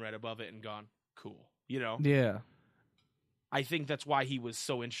the moon right above it and gone, cool. You know? Yeah. I think that's why he was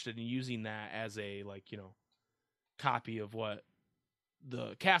so interested in using that as a, like, you know, copy of what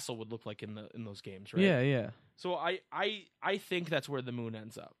the castle would look like in those games, right? Yeah, yeah. So I think that's where the moon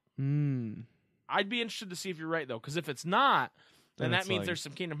ends up. I'd be interested to see if you're right, though, because if it's not, then that means there's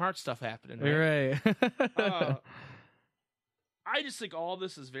some Kingdom Hearts stuff happening, right? Right. I just think all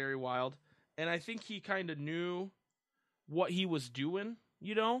this is very wild, and I think he kind of knew what he was doing,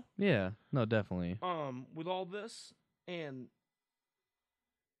 you know? Yeah, no, definitely. With all this, and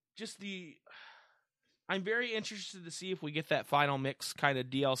just I'm very interested to see if we get that final mix kind of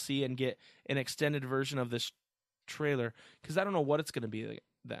DLC and get an extended version of this trailer, because I don't know what it's going to be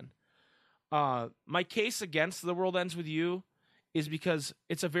then. My case against The World Ends With You is because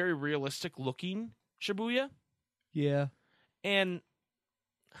it's a very realistic looking Shibuya. Yeah. And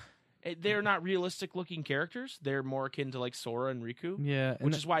they're not realistic looking characters. They're more akin to like Sora and Riku. Yeah.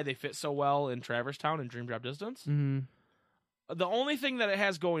 Which is why they fit so well in Traverse Town and Dream Drop Distance. Mm-hmm. The only thing that it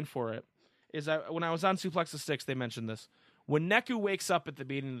has going for it is when I was on Suplex the Sticks, they mentioned this. When Neku wakes up at the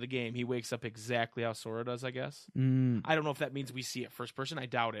beginning of the game, he wakes up exactly how Sora does, I guess. I don't know if that means we see it first person. I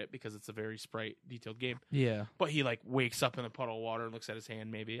doubt it, because it's a very sprite detailed game. Yeah. But he like wakes up in a puddle of water and looks at his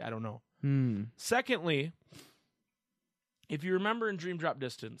hand, maybe. I don't know. Secondly, if you remember in Dream Drop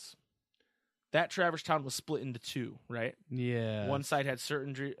Distance, that Traverse Town was split into two, right? Yeah. One side had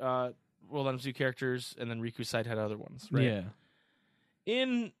certain World Ends With You characters, and then Riku's side had other ones, right? Yeah.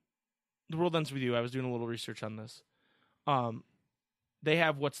 In The World Ends With You, I was doing a little research on this. They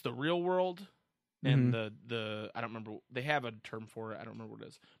have what's the real world, and the I don't remember. They have a term for it. I don't remember what it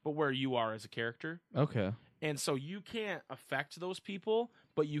is. But where you are as a character. Okay. And so you can't affect those people,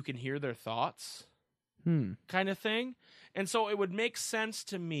 but you can hear their thoughts, kind of thing. And so it would make sense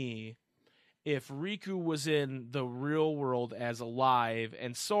to me if Riku was in the real world as alive,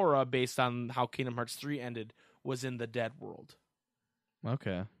 and Sora, based on how Kingdom Hearts 3 ended, was in the dead world.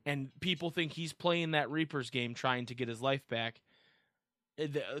 Okay. And people think he's playing that Reaper's game trying to get his life back.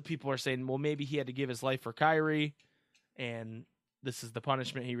 People are saying, well, maybe he had to give his life for Kairi, and this is the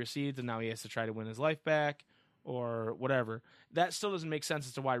punishment he received, and now he has to try to win his life back, or whatever. That still doesn't make sense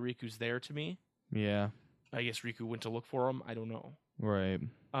as to why Riku's there to me. Yeah. I guess Riku went to look for him. I don't know. Right.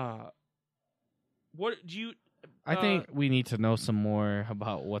 What do you... I think we need to know some more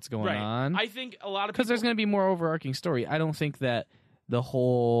about what's going on. I think a lot of people... Because there's going to be more overarching story. I don't think that the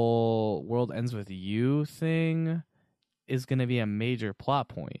whole world ends with you thing is going to be a major plot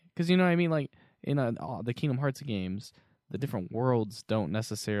point. Because you know what I mean? Like, in the Kingdom Hearts games, the different worlds don't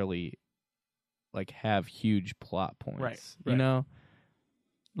necessarily like have huge plot points. Right. You know?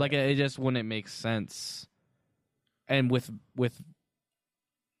 Like, it just wouldn't make sense. And with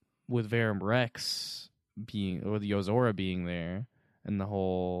Verum Rex being, or the Yozora being there, and the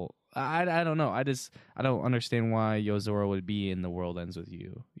whole, I don't know. I don't understand why Yozora would be in The World Ends With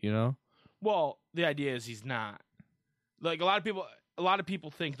You. You know? Well, the idea is he's not. Like, a lot of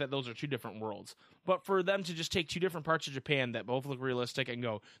people think that those are two different worlds. But for them to just take two different parts of Japan that both look realistic and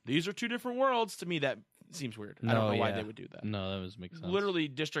go, these are two different worlds, to me that seems weird. I don't know why they would do that. No, that makes sense. Literally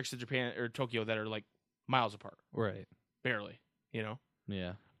districts of Japan or Tokyo that are like miles apart. Right. Barely, you know?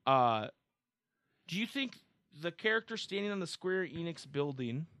 Yeah. Do you think the character standing on the Square Enix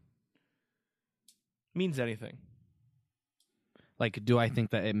building means anything? Like, do I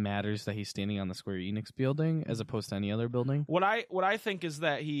think that it matters that he's standing on the Square Enix building as opposed to any other building? What I think is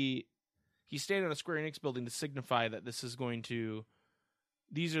that he's standing on the Square Enix building to signify that this is going to...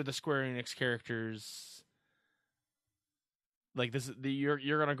 These are the Square Enix characters. Like, you're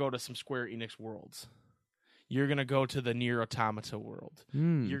going to go to some Square Enix worlds. You're going to go to the Nier Automata world.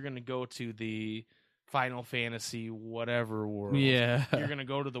 You're going to go to the Final Fantasy whatever world. Yeah. You're going to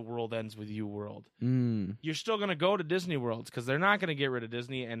go to the World Ends With You world. You're still going to go to Disney worlds because they're not going to get rid of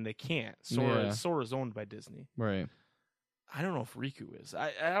Disney, and they can't. Sora's owned by Disney. Right. I don't know if Riku is.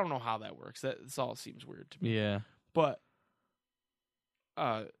 I don't know how that works. This all seems weird to me. Yeah. But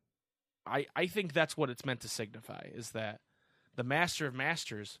I think that's what it's meant to signify, is that the Master of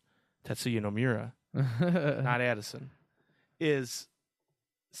Masters, Tetsuya Nomura, not Addison, is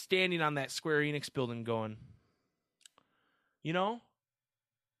standing on that Square Enix building going, you know,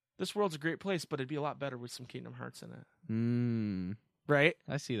 this world's a great place, but it'd be a lot better with some Kingdom Hearts in it. Right?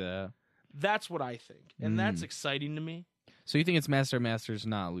 I see that. That's what I think. And that's exciting to me. So you think it's Master of Masters,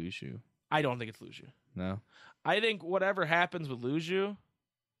 not Luxu? I don't think it's Luxu. No? I think whatever happens with Luxu,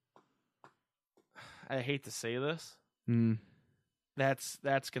 I hate to say this, that's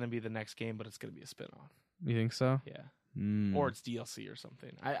going to be the next game, but it's going to be a spinoff. You think so? Yeah. Or it's DLC or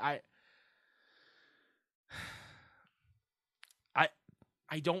something. I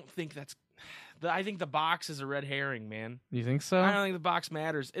don't think that's... I think the box is a red herring, man. You think so? I don't think the box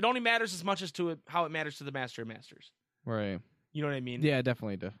matters. It only matters as much as to how it matters to the Master of Masters. Right. You know what I mean? Yeah,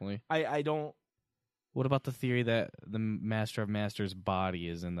 definitely. I don't... What about the theory that the Master of Masters' body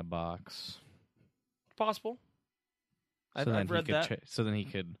is in the box? Possible. I've read that. So then he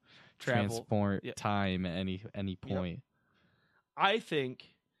could transport time at any point. Yep. I think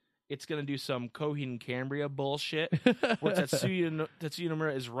it's going to do some Kohin Cambria bullshit where Tetsuya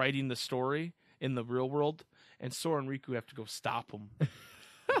Nomura is writing the story in the real world, and Sora and Riku have to go stop him.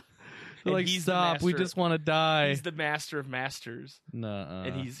 Like, stop, we just want to die. He's the Master of Masters. Nuh-uh.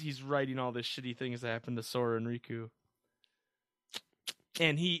 And he's writing all the shitty things that happened to Sora and Riku.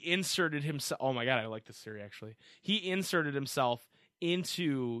 And he inserted himself... Oh my god, I like this theory, actually. He inserted himself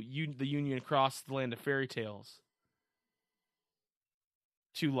into the Union across the Land of Fairy Tales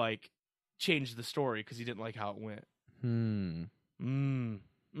to, like, change the story because he didn't like how it went.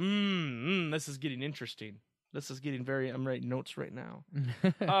 This is getting interesting. This is getting very... I'm writing notes right now.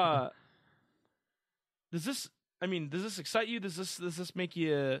 Does this excite you? Does this make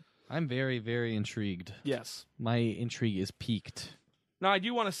you... I'm very, very intrigued. Yes. My intrigue is piqued. Now, I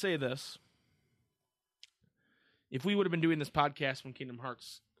do want to say this. If we would have been doing this podcast when Kingdom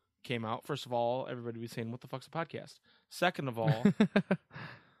Hearts came out, first of all, everybody would be saying, what the fuck's a podcast? Second of all,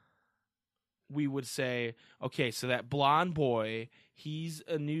 we would say, okay, so that blonde boy, he's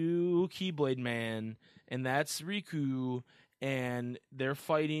a new Keyblade man, and that's Riku, and they're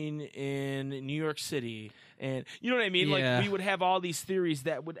fighting in New York City. And you know what I mean? Yeah. Like, we would have all these theories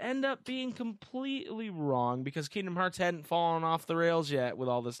that would end up being completely wrong because Kingdom Hearts hadn't fallen off the rails yet with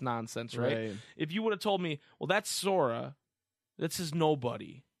all this nonsense, right? If you would have told me, well, that's Sora, that's his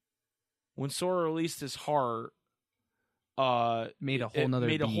nobody. When Sora released his heart, Made a whole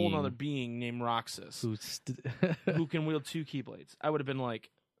nother being named Roxas who's who can wield 2 Keyblades. I would have been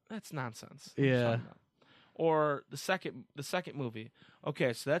like, that's nonsense. Yeah. Or the second movie.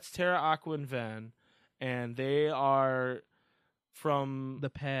 Okay, so that's Terra, Aqua, and Ven, and they are from the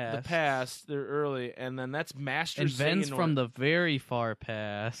past. The past, they're early, and then that's Master Xehanort. And Ven's from the very far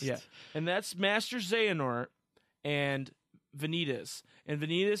past. Yeah, and that's Master Xehanort and Vanitas. And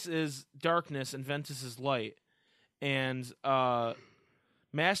Vanitas is darkness, and Ventus is light. And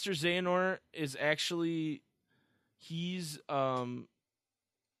Master Xehanort is actually he's the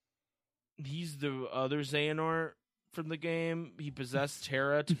other Xehanort from the game. He possessed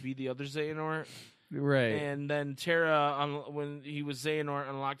Terra to be the other Xehanort. Right. And then Terra, when he was Xehanort,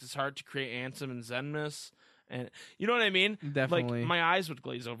 unlocked his heart to create Ansem and Zenmus. And you know what I mean? Definitely. Like, my eyes would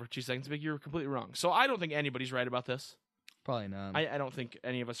glaze over 2 seconds, but you're completely wrong. So I don't think anybody's right about this. Probably not. I don't think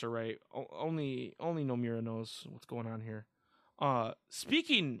any of us are right. Only Nomura knows what's going on here.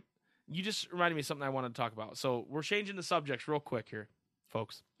 Speaking, you just reminded me of something I wanted to talk about. So we're changing the subjects real quick here,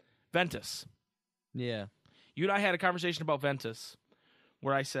 folks. Ventus. Yeah. You and I had a conversation about Ventus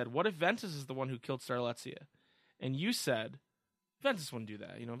where I said, what if Ventus is the one who killed Starletzia? And you said, Ventus wouldn't do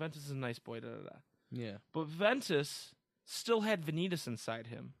that. You know, Ventus is a nice boy, da-da-da. Yeah. But Ventus still had Vanitas inside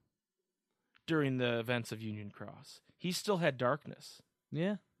him during the events of Union Cross. He still had darkness.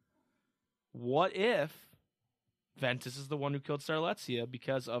 Yeah. What if Ventus is the one who killed Starletzia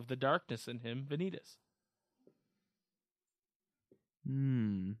because of the darkness in him, Vanitas?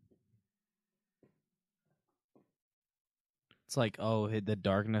 It's like, the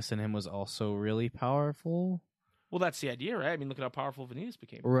darkness in him was also really powerful. Well, that's the idea, right? I mean, look at how powerful Vanitas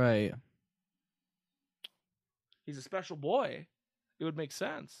became. Right. He's a special boy. It would make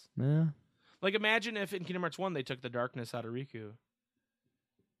sense. Yeah. Like, imagine if in Kingdom Hearts 1 they took the darkness out of Riku.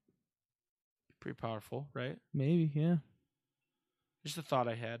 Pretty powerful, right? Maybe, yeah. Just a thought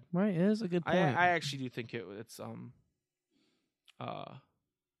I had. Right, it is a good point. I actually do think it's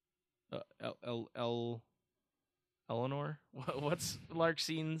Eleanor. What's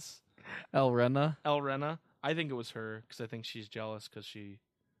Larxine's? Elrena. I think it was her because I think she's jealous because she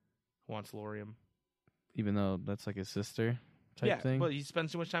wants Lorium. Even though that's like his sister type thing. But he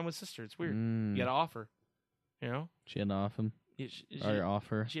spends too much time with sister. It's weird. You got to offer. You know. She had to off him. Or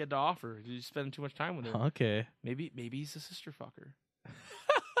offer. She had to offer. You spend too much time with her. Okay. Maybe he's a sister fucker.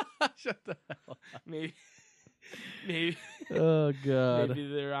 Shut the hell up. Maybe. Oh god. Maybe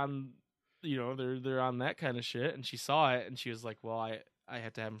they're on. You know, they're on that kind of shit, and she saw it, and she was like, "Well, I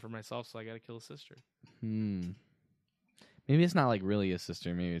have to have him for myself, so I got to kill a sister." Maybe it's not like really a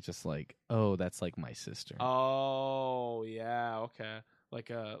sister. Maybe it's just like, oh, that's like my sister. Oh yeah, okay,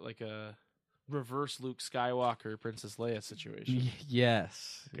 like a reverse Luke Skywalker, Princess Leia situation.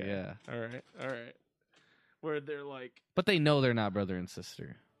 Yes. Okay. Yeah. All right. Where they're like, but they know they're not brother and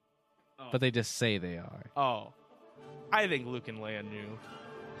sister. Oh. But they just say they are. Oh, I think Luke and Leia knew.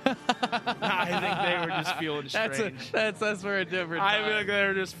 I think they were just feeling strange. That's for a different. I think they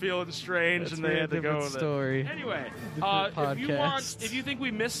were just feeling strange, and they had to go with story. it. Anyway, if you think we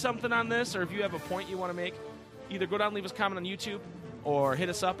missed something on this, or if you have a point you want to make, either go down and leave us a comment on YouTube, or hit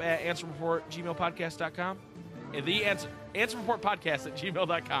us up at answerreportgmailpodcast.com. The answer report podcast at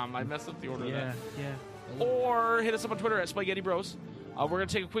gmail.com. I messed up the order of that. Yeah. Or hit us up on Twitter at SpikeGhetti Bros. We're going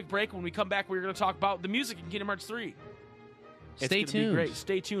to take a quick break. When we come back, we're going to talk about the music in Kingdom Hearts 3. Stay tuned. Great.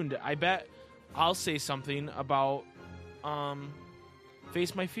 Stay tuned. I bet I'll say something about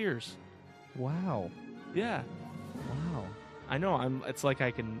Face My Fears. Wow. Yeah. Wow. I know. It's like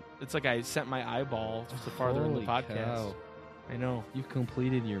I sent my eyeball to farther in the podcast. Cow. I know. You've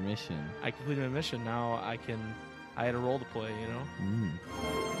completed your mission. I completed my mission. Now I had a role to play, you know?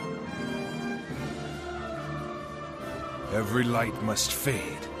 Every light must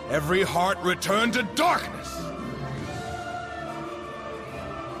fade. Every heart return to darkness.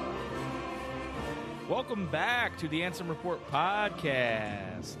 Welcome back to the Ansem Report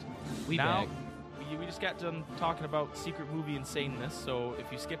podcast. We just got done talking about secret movie insaneness, so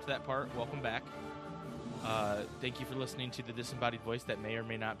if you skipped that part, welcome back. Thank you for listening to the disembodied voice that may or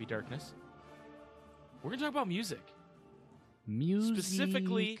may not be darkness. We're going to talk about music.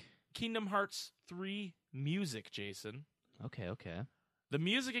 Specifically, Kingdom Hearts 3 music, Jason. Okay. The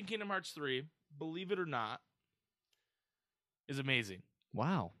music in Kingdom Hearts 3, believe it or not, is amazing.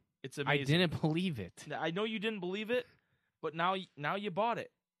 Wow. It's amazing. I didn't believe it. I know you didn't believe it, but now you bought it,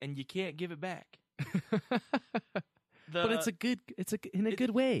 and you can't give it back. But it's in a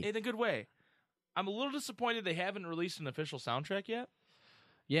good way. In a good way. I'm a little disappointed they haven't released an official soundtrack yet.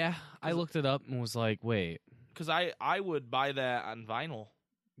 Yeah, I looked it up and was like, wait. Because I would buy that on vinyl.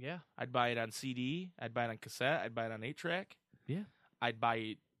 Yeah. I'd buy it on CD. I'd buy it on cassette. I'd buy it on 8-track. Yeah. I'd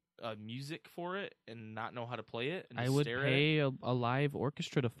buy music for it and not know how to play it. And I just would stare pay a live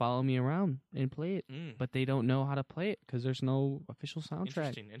orchestra to follow me around and play it, at it. but they don't know how to play it because there's no official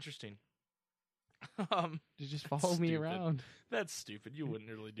soundtrack. Interesting. They just follow me stupid. around. That's stupid. You wouldn't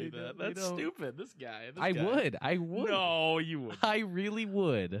really do They that. don't- they That's don't. stupid. This guy. I would. No, you wouldn't. I really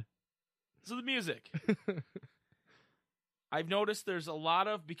would. So the music. I've noticed there's a lot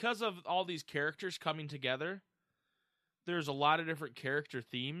of, because of all these characters coming together, there's a lot of different character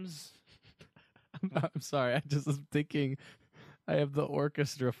themes. I'm sorry. I just was thinking I have the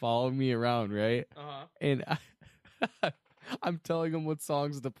orchestra following me around, right? Uh-huh. And I'm telling them what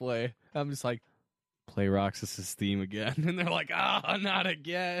songs to play. I'm just like, play Roxas's theme again. And they're like, not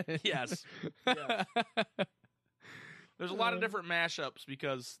again. Yes. Yes. There's a lot of different mashups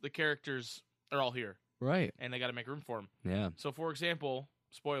because the characters are all here. Right. And they got to make room for them. Yeah. So, for example,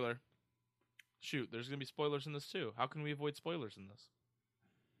 spoiler. Shoot, there's going to be spoilers in this too. How can we avoid spoilers in this?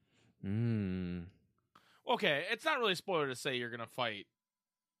 Okay, it's not really a spoiler to say you're going to fight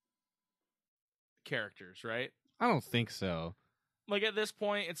characters, right? I don't think so. Like, at this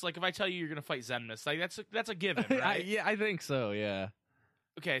point, it's like if I tell you you're going to fight Zenmus, like that's a given, right? I think so, yeah.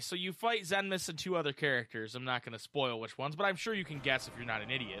 Okay, so you fight Zenmus and 2 other characters. I'm not going to spoil which ones, but I'm sure you can guess if you're not an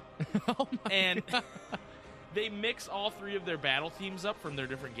idiot. Oh my And they mix all 3 of their battle themes up from their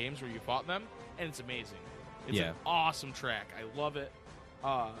different games where you fought them, and it's amazing. It's an awesome track. I love it.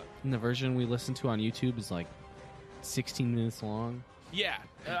 And the version we listened to on YouTube is like 16 minutes long. Yeah,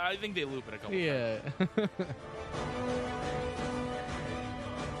 I think they loop it a couple times. Yeah.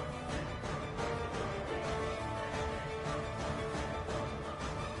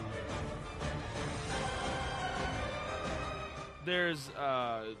 There's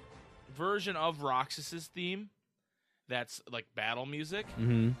a version of Roxas's theme that's like battle music,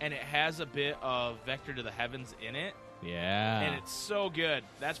 Mm-hmm. and it has a bit of Vector to the Heavens in it, Yeah. and it's so good.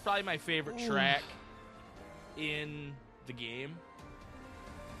 That's probably my favorite track in the game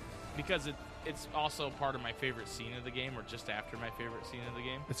because it's also part of my favorite scene of the game, or just after my favorite scene of the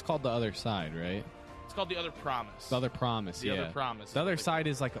game. It's called The Other Side, right? It's called The Other Promise. The Other Promise, The Other Promise. The Other Like- Side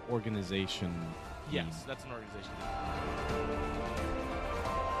is like an organization. Yes, that's an organization.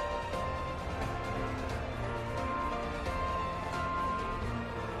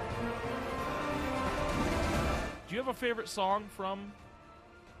 Do you have a favorite song from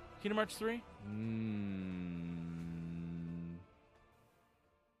Kingdom Hearts 3?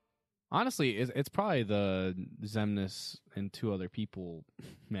 Honestly, it's probably the Zemnis and 2 other people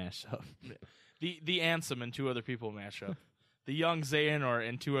mashup. The Ansem and 2 other people mashup. The young Xehanort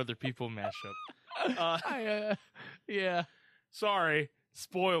and 2 other people mashup. Yeah. Sorry,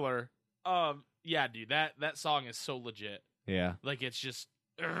 spoiler. Yeah, dude, that song is so legit. Yeah. Like, it's just,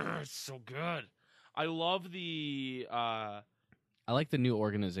 it's so good. I love the, I like the new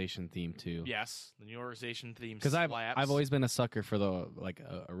organization theme too. yes, the new organization theme Because slaps. I've always been a sucker for the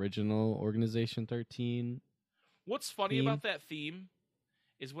original Organization 13. What's funny theme. about that theme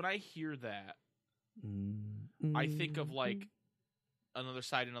is when I hear that, I think of like Another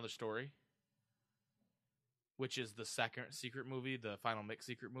Side, Another Story, which is the second secret movie, the Final Mix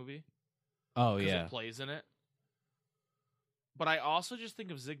secret movie. Oh 'Cause yeah. it plays in it. But I also just think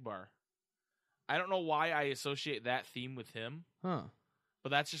of Xigbar. I don't know why I associate that theme with him, Huh. but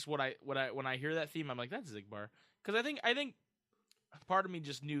that's just what I when I hear that theme, I'm like, that's Xigbar. Because I think part of me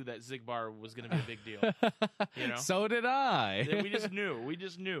just knew that Xigbar was going to be a big deal. You know? So did I. We just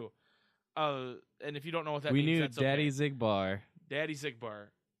knew. And if you don't know what that we means, knew that's Daddy okay. Zigbar. Daddy Xigbar.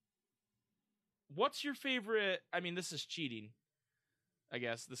 What's your favorite? I mean, this is cheating, I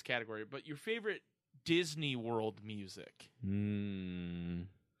guess, this category. But your favorite Disney World music?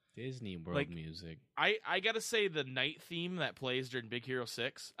 Disney World Like, music. I gotta say the night theme that plays during Big Hero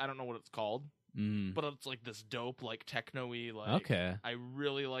 6. I don't know what it's called, but it's like this dope, like techno-y. Like, Okay. I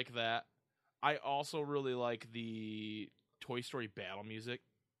really like that. I also really like the Toy Story battle music.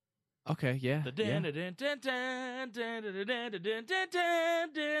 Okay, yeah. The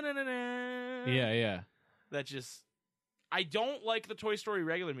yeah. Yeah. That just, I don't like the Toy Story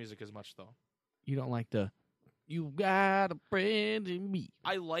regular music as much though. You don't like the "You Got a Friend in Me"?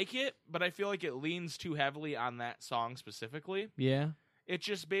 I like it, but I feel like it leans too heavily on that song specifically. Yeah. It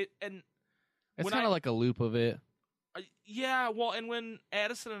just and It's when kind of like a loop of it. yeah, well, and when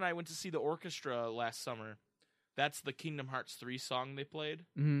Addison and I went to see the orchestra last summer, that's the Kingdom Hearts 3 song they played.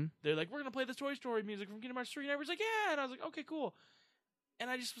 Mm-hmm. They're like, we're going to play the Toy Story music from Kingdom Hearts 3. And everybody's like, yeah. And I was like, okay, cool. And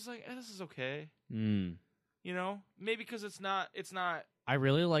I just was like, this is okay. You know? Maybe because it's not. I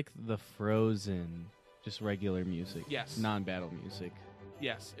really like the Frozen, just regular music. Yes. Non-battle music.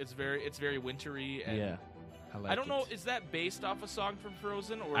 Yes, it's very wintry. And Yeah, I don't know. Is that based off a song from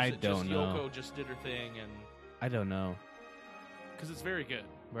Frozen, or is I it don't just know. Yoko just did her thing? And I don't know. because it's very good,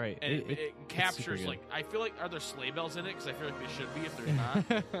 Right. and it it's super captures good. like I feel like are there sleigh bells in it? Because I feel like they should be if there's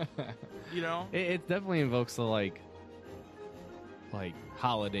not. You know? It definitely invokes the like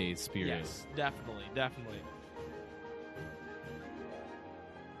holiday spirit. Yes, definitely.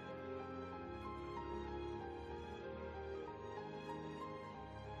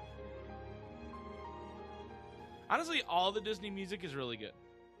 Honestly, all the Disney music is really good.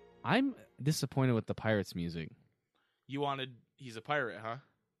 I'm disappointed with the Pirates music. You wanted he's a pirate, huh?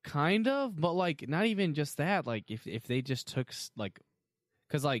 Kind of, but like not even just that. Like if they just took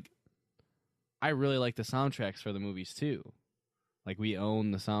because like I really like the soundtracks for the movies too. Like we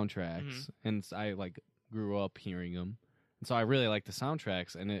own the soundtracks, and I like grew up hearing them, and so I really like the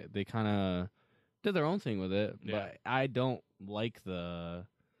soundtracks. And they kind of did their own thing with it, but I don't like the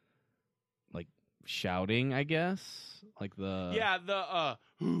like shouting. I guess like the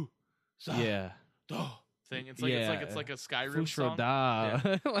thing. It's like it's like a Skyrim song. Da.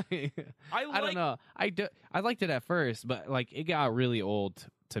 Like, I don't know. I liked it at first, but like it got really old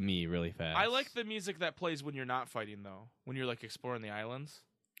to me really fast. I like the music that plays when you're not fighting though. When you're like exploring the islands.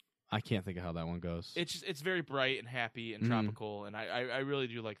 I can't think of how that one goes. It's very bright and happy and tropical, and I really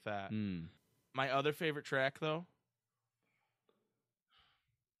do like that. My other favorite track though.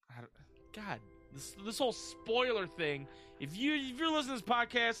 God, this whole spoiler thing. If you're listening to this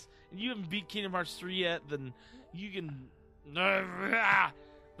podcast and you haven't beat Kingdom Hearts 3 yet, then you can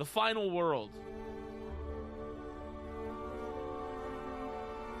the final world.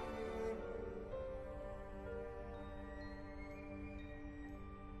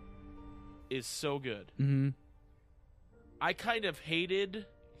 Is so good. I kind of hated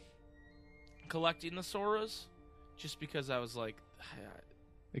collecting the Soras just because I was like,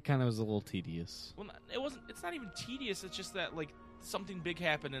 it kind of was a little tedious. well, it wasn't. It's not even tedious. It's just that like something big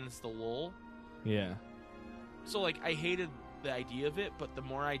happened and it's the lull. Yeah. So like I hated the idea of it, but the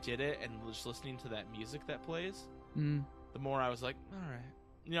more I did it and just listening to that music that plays, the more I was like, all right.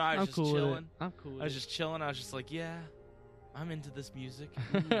 You know, I was just cool chilling. I'm cool. I was just chilling. I was just like, yeah, I'm into this music.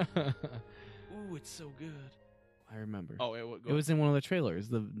 Ooh, it's so good. I remember. Oh, it was in one of the trailers.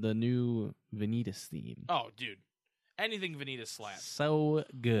 The new Vanitas theme. Oh, dude, anything Vanitas slaps. So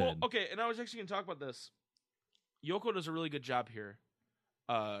good. Well, okay, and I was actually going to talk about this. Yoko does a really good job here.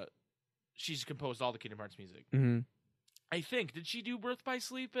 She's composed all the Kingdom Hearts music. I think. Did she do Birth by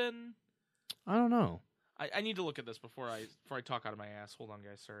Sleep? And I don't know. I need to look at this before I talk out of my ass. Hold on,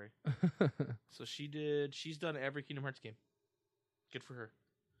 guys. Sorry. So she's done every Kingdom Hearts game. Good for her.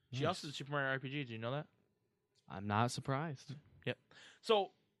 She also did Super Mario RPG. Did you know that? I'm not surprised. Yep.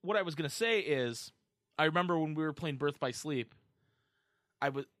 So what I was gonna say is, I remember when we were playing Birth by Sleep,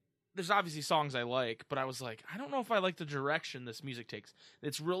 there's obviously songs I like, but I was like, I don't know if I like the direction this music takes.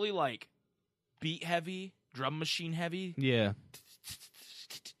 It's really like beat heavy, drum machine heavy. Yeah.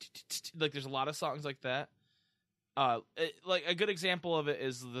 Like there's a lot of songs like that. Like a good example of it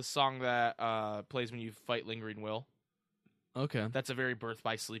is the song that plays when you fight Lingering Will. Okay. That's a very Birth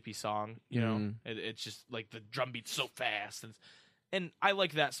by Sleepy song, you know. It's just like the drum beat's so fast, and I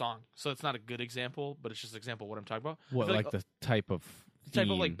like that song. So it's not a good example, but it's just an example of what I'm talking about. What like the type of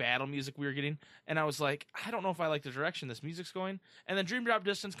like battle music we were getting, and I was like, I don't know if I like the direction this music's going. And then Dream Drop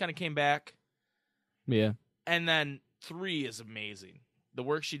Distance kind of came back. Yeah. And then 3 is amazing. The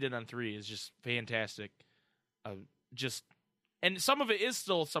work she did on 3 is just fantastic. And some of it is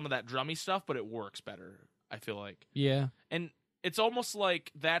still some of that drummy stuff, but it works better, I feel like. Yeah. And it's almost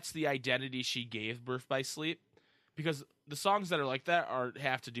like that's the identity she gave Birth by Sleep, because the songs that are like that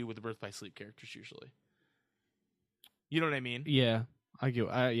have to do with the Birth by Sleep characters usually. You know what I mean? Yeah. I get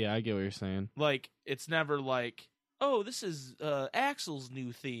what you're saying. Like, it's never like, oh, this is Axel's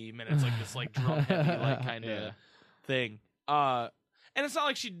new theme, and it's like this like drum heavy like kind of thing. And it's not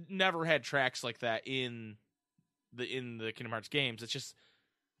like she never had tracks like that in the Kingdom Hearts games. It's just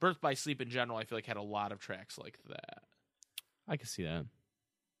Birth by Sleep in general, I feel like had a lot of tracks like that. I can see that.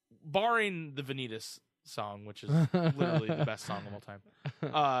 Barring the Vanitas song, which is literally the best song of all time.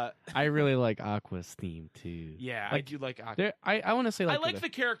 I really like Aqua's theme too. Yeah, like, I do like Aqua. I want to say I like the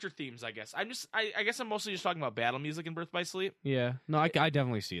character themes, I guess. I guess I'm mostly just talking about battle music in Birth by Sleep. Yeah. No, I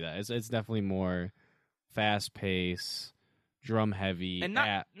definitely see that. It's definitely more fast pace, drum heavy, and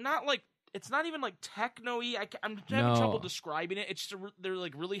not like, it's not even like techno-y. I'm having trouble describing it. It's just they're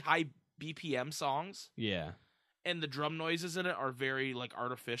like really high BPM songs. Yeah. And the drum noises in it are very like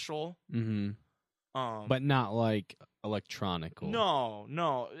artificial. But not like electronical.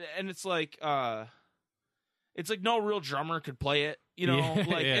 No. And it's like no real drummer could play it. You know, Yeah,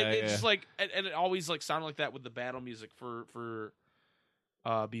 like yeah, it's yeah. just like, and it always like sounded like that with the battle music for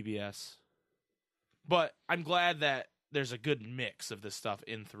BBS. But I'm glad that there's a good mix of this stuff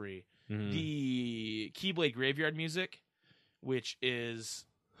in 3. Mhm. The Keyblade Graveyard music, which is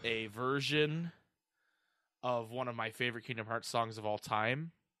a version of one of my favorite Kingdom Hearts songs of all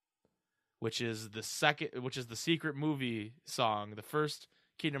time, which is the secret movie song, the first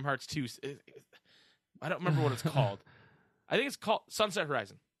Kingdom Hearts 2. I don't remember what it's called. I think it's called Sunset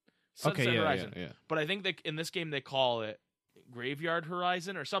Horizon. Sunset Horizon. Yeah. But I think that in this game they call it Graveyard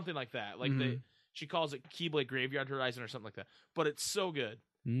Horizon or something like that. Like she calls it Keyblade Graveyard Horizon or something like that. But it's so good.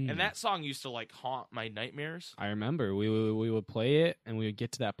 And that song used to like haunt my nightmares. I remember we would play it, and we would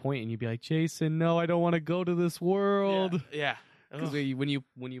get to that point, and you'd be like, "Jason, no, I don't want to go to this world." Yeah. Because when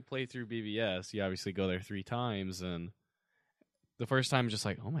you play through BBS, you obviously go there 3 times, and the first time just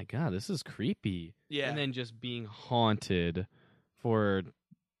like, "Oh my god, this is creepy." Yeah. And then just being haunted for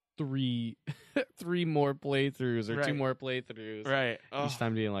 3 more playthroughs or 2 more playthroughs. Right. Each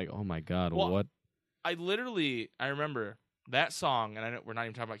time being like, "Oh my god, Well, what?" I remember that song, and we're not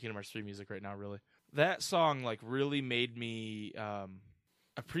even talking about Kingdom Hearts 3 music right now, really. That song like really made me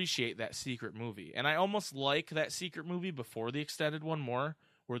appreciate that secret movie. And I almost like that secret movie before the extended one more,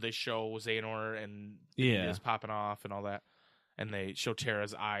 where they show Xehanort and is popping off and all that. And they show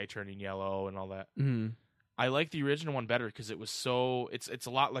Terra's eye turning yellow and all that. Mm-hmm. I like the original one better because it was so... It's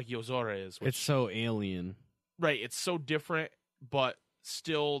a lot like Yozora is. It's so alien. Right, it's so different, but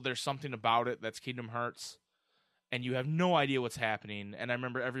still there's something about it that's Kingdom Hearts. And you have no idea what's happening. And I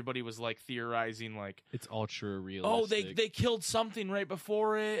remember everybody was like theorizing, like, it's ultra realistic. Oh, they killed something right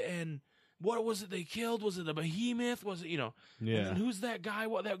before it, and what was it they killed? Was it a behemoth? Was it Yeah. And then who's that guy?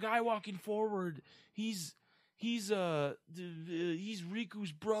 What that guy walking forward? He's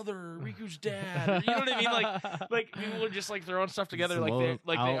Riku's brother, Riku's dad. You know what I mean? Like people are just like throwing stuff together It's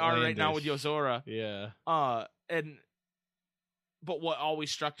like they are right now with Yozora. Yeah. But what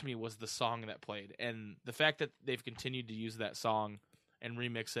always struck me was the song that played, and the fact that they've continued to use that song and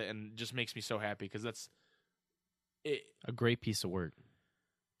remix it, and just makes me so happy because that's it. A great piece of work.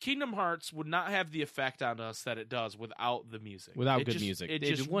 Kingdom Hearts would not have the effect on us that it does without the music. Without good music, it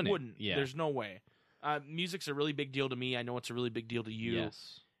just wouldn't. Yeah. There's no way. Music's a really big deal to me. I know it's a really big deal to you.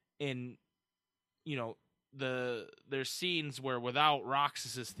 Yes. And there's scenes where without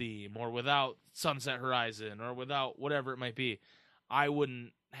Roxas's theme or without Sunset Horizon or without whatever it might be, it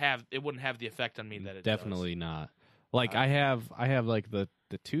wouldn't have the effect on me that it Definitely does. not. Like I have like the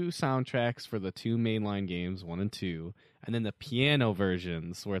 2 soundtracks for the 2 mainline games, 1 and 2, and then the piano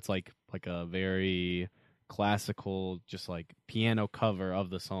versions where it's like a very classical, just like piano cover of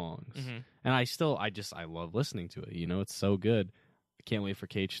the songs. Mm-hmm. And I love listening to it. It's so good. I can't wait for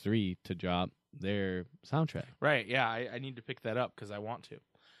KH3 to drop their soundtrack. Right? Yeah, I need to pick that up because I want to.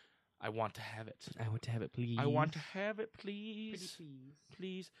 I want to have it. I want to have it, please. I want to have it, please.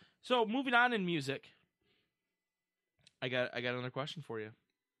 Please. So, moving on in music, I got another question for you.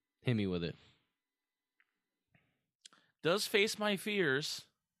 Hit me with it. Does Face My Fears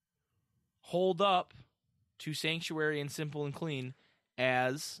hold up to Sanctuary and Simple and Clean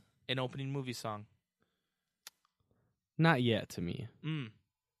as an opening movie song? Not yet to me.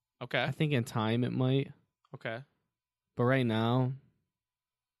 Okay. I think in time it might. Okay. But right now,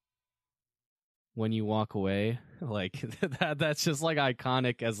 when you walk away, like that's just like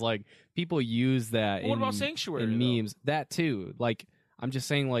iconic as like people use that. Well, what about Sanctuary in memes? That too. Like I'm just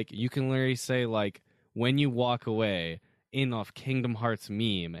saying, like you can literally say like when you walk away in a Kingdom Hearts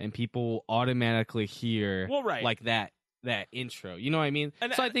meme, and people automatically hear like that intro. You know what I mean?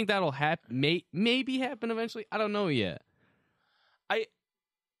 And so I think that'll happen. Maybe happen eventually. I don't know yet.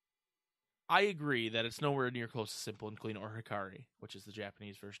 I agree that it's nowhere near close to Simple and Clean or Hikari, which is the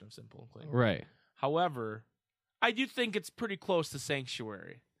Japanese version of Simple and Clean. Right. However, I do think it's pretty close to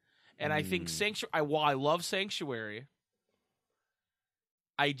Sanctuary. And I think Sanctuary, while I love Sanctuary,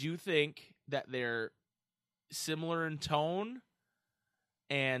 I do think that they're similar in tone.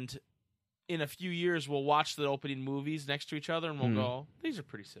 And in a few years, we'll watch the opening movies next to each other and we'll go, these are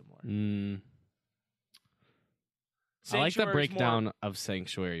pretty similar. I like the breakdown of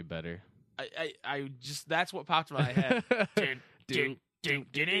Sanctuary better. I just, that's what popped in my head.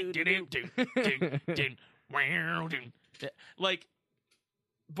 Like,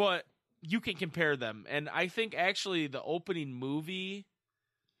 but you can compare them. And I think actually the opening movie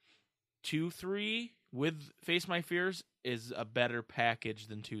 2-3 with Face My Fears is a better package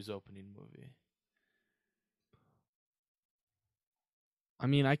than 2's opening movie. I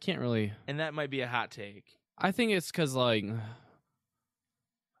mean, I can't really... And that might be a hot take. I think it's because, like...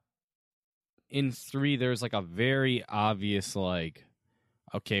 In 3, there's like a very obvious like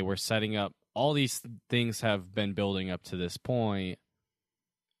okay, we're setting up, all these things have been building up to this point,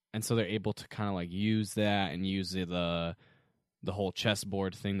 and so they're able to kind of like use that and use the whole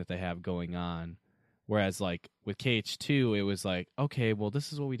chessboard thing that they have going on. Whereas like with KH2, it was like, okay, well,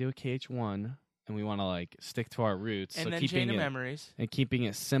 this is what we do with KH1, and we want to like stick to our roots. And so then keeping Chain of it, Memories. and keeping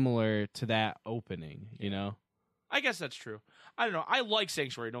it similar to that opening, you know? I guess that's true. I don't know. I like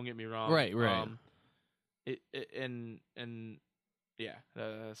Sanctuary. Don't get me wrong. Right. And yeah,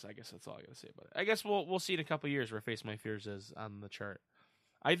 I guess that's all I gotta say about it. I guess we'll see in a couple years where Face My Fears is on the chart.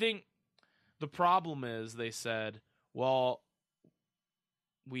 I think the problem is they said, well,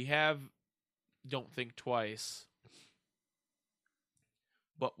 we have Don't Think Twice,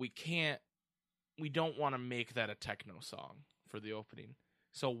 but we don't want to make that a techno song for the opening.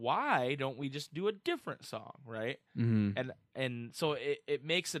 So why don't we just do a different song, right? Mm-hmm. And so it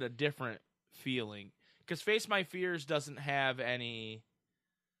makes it a different feeling. Because Face My Fears doesn't have any...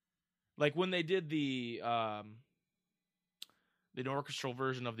 Like, when they did the orchestral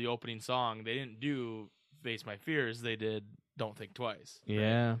version of the opening song, they didn't do Face My Fears, they did Don't Think Twice. Right?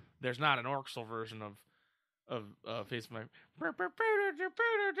 Yeah. There's not an orchestral version of Face My...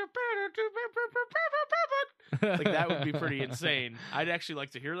 Like, that would be pretty insane. I'd actually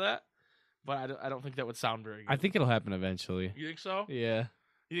like to hear that, but I don't think that would sound very good. I think it'll happen eventually. You think so? Yeah.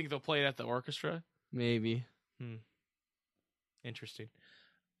 You think they'll play it at the orchestra? Maybe. Interesting.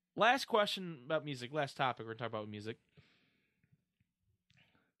 Last question about music. Last topic we're going to talk about music.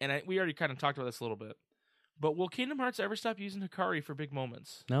 And we already kind of talked about this a little bit. But will Kingdom Hearts ever stop using Hikari for big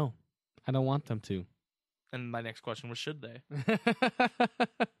moments? No. I don't want them to. And my next question was, should they?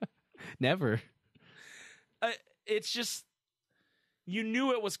 Never. It's just, you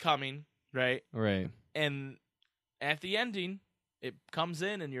knew it was coming, right? Right. And at the ending, it comes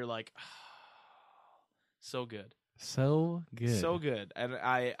in and you're like, oh, so good. So good. So good. And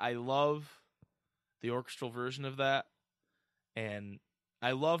I love the orchestral version of that. And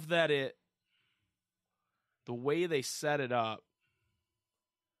I love that the way they set it up.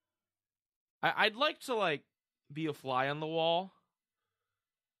 I'd like to like be a fly on the wall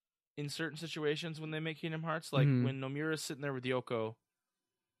in certain situations when they make Kingdom Hearts. Like when Nomura's sitting there with Yoko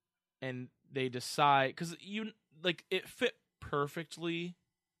and they decide, because it fit perfectly,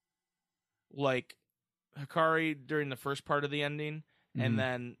 like Hikari during the first part of the ending, and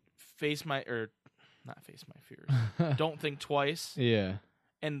then not Face My Fears, Don't Think Twice. Yeah.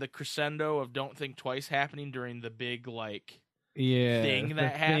 And the crescendo of Don't Think Twice happening during the big thing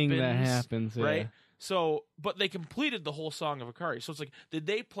that happens, right? Yeah. So, but they completed the whole song of Hikari. So it's like, did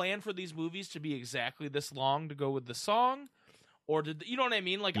they plan for these movies to be exactly this long to go with the song? Or you know what I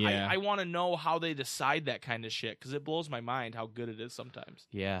mean? Like, yeah. I want to know how they decide that kind of shit, because it blows my mind how good it is sometimes.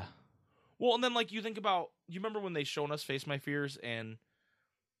 Yeah. Well, and then like you think about, you remember when they shown us Face My Fears, and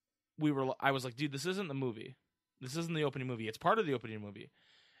I was like, dude, this isn't the movie. This isn't the opening movie. It's part of the opening movie.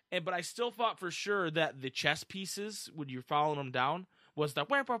 But I still thought for sure that the chess pieces, when you're following them down, was the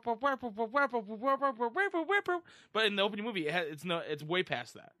but in the opening movie, it's way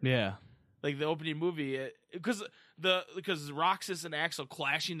past that. Yeah. Like the opening movie, because Roxas and Axel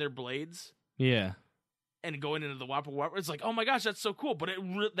clashing their blades. Yeah. And going into the Wappa Wappa, it's like, oh my gosh, that's so cool. But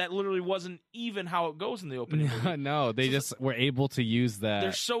that literally wasn't even how it goes in the opening movie. No, they just were able to use that.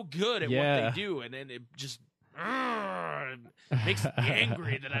 They're so good at what they do, and it just makes me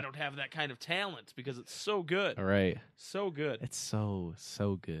angry that I don't have that kind of talent, because it's so good. Right. So good. It's so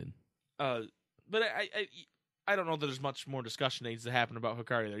good. But I don't know that there's much more discussion that needs to happen about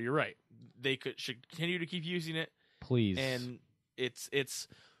Hikari there. You're right. They should continue to keep using it. Please. And it's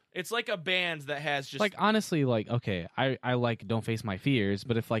like a band that has just... Like, honestly, like, okay, I like Don't Face My Fears,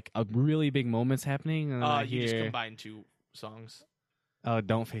 but if, like, a really big moment's happening, and I you just combine two songs. Oh,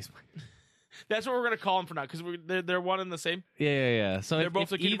 Don't Face My... That's what we're going to call them for now, because they're one and the same. Yeah. So they're if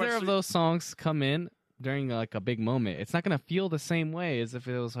both either of those songs come in during, like, a big moment, it's not going to feel the same way as if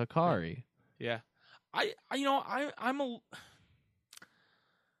it was Hikari. Yeah.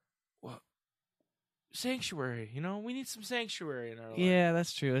 Sanctuary, we need some Sanctuary in our life. Yeah,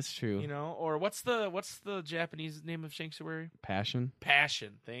 that's true. Or what's the Japanese name of Sanctuary? Passion.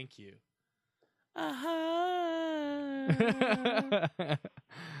 Thank you.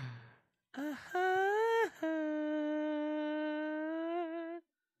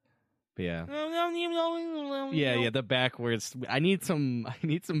 But yeah. Yeah, the backwards. I need some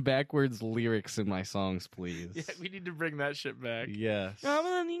backwards lyrics in my songs, please. Yeah, we need to bring that shit back. Yes.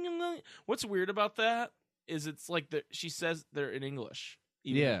 What's weird about that is it's like she says they're in English,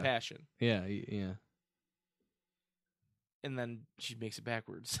 even in Passion. Yeah. And then she makes it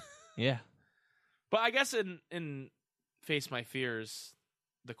backwards. Yeah. But I guess in Face My Fears,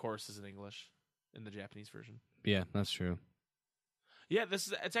 the chorus is in English in the Japanese version. Yeah, that's true. Yeah,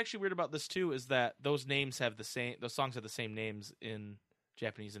 it's actually weird about this too is that those songs have the same names in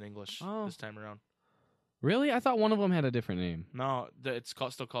Japanese and English this time around. Really? I thought one of them had a different name. No, it's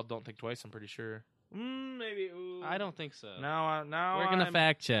still called Don't Think Twice, I'm pretty sure. Maybe. Ooh. I don't think so. Now we're going to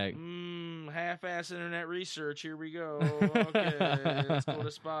fact check. Half-ass internet research. Here we go. Okay, let's go to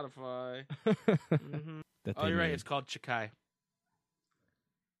Spotify. Oh, you're right. It's called Chikai.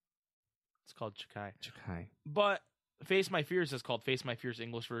 It's called Chikai. Chikai. But Face My Fears is called Face My Fears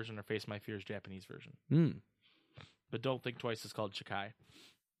English version or Face My Fears Japanese version. But Don't Think Twice is called Chikai.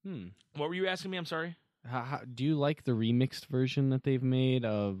 What were you asking me? I'm sorry. How, do you like the remixed version that they've made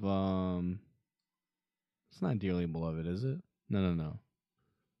of? It's not Dearly Beloved, is it? No.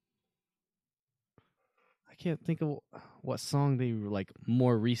 I can't think of what song they like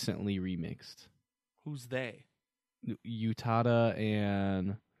more recently remixed. Who's they? Utada,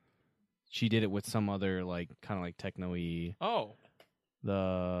 and she did it with some other like kind of like techno-y. Oh,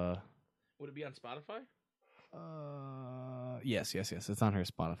 would it be on Spotify? Yes. It's on her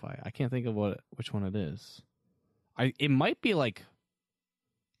Spotify. I can't think of which one it is. It might be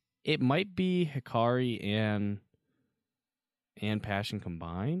Hikari and Passion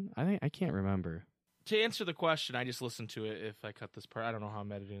combined. I can't remember. To answer the question, I just listened to it. If I cut this part, I don't know how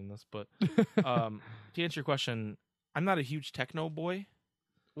I'm editing this, but to answer your question, I'm not a huge techno boy.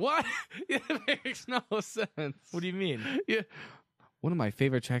 What? It makes no sense. What do you mean? Yeah. One of my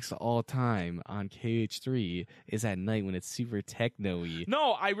favorite tracks of all time on KH3 is At Night when it's super techno-y.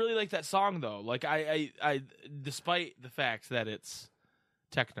 No, I really like that song though. Like I despite the fact that it's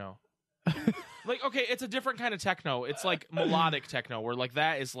techno. Like okay, it's a different kind of techno. It's like melodic techno where like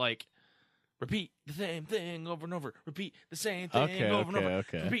that is like repeat the same thing over and over. Repeat the same thing over and over.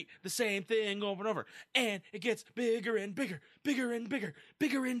 Okay. Repeat the same thing over and over. And it gets bigger and bigger, bigger and bigger,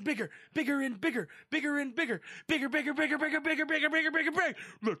 bigger and bigger, bigger and bigger, bigger and bigger, bigger, bigger, bigger, bigger, bigger, bigger, bigger, bigger, bigger.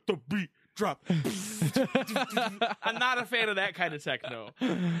 Let the beat drop. I'm not a fan of that kind of techno.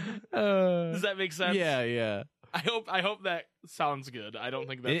 Does that make sense? Yeah. I hope that sounds good. I don't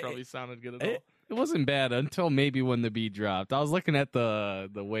think that probably sounded good at all. It wasn't bad until maybe when the beat dropped. I was looking at the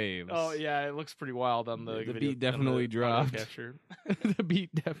waves. Oh yeah, it looks pretty wild on the video, beat definitely dropped. The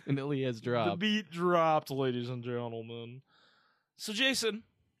beat definitely has dropped. The beat dropped, ladies and gentlemen. So Jason,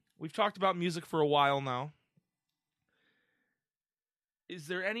 we've talked about music for a while now. Is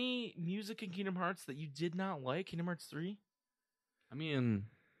there any music in Kingdom Hearts that you did not like? Kingdom Hearts 3? I mean,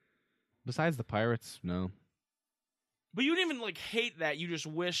 besides the pirates, no. But you didn't even like hate that. You just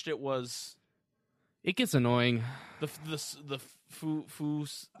wished it was. It gets annoying. The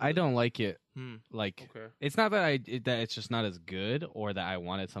foos. I don't like it. Okay. It's not that that it's just not as good or that I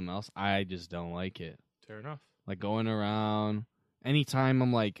wanted something else. I just don't like it. Fair enough. Like going around anytime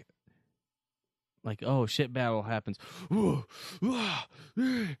I'm like oh shit battle happens. I'm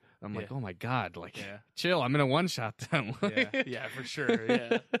like, oh my god, like chill. I'm gonna one shot them. yeah, for sure.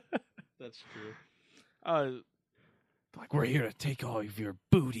 Yeah, that's true. Like, we're here to take all of your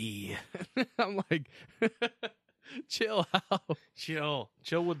booty. I'm like, chill out. Chill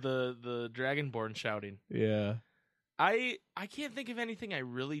with the Dragonborn shouting. Yeah. I can't think of anything I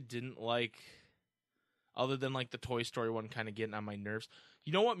really didn't like other than like the Toy Story one kind of getting on my nerves.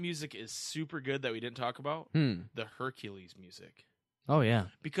 You know what music is super good that we didn't talk about? The Hercules music. Oh yeah,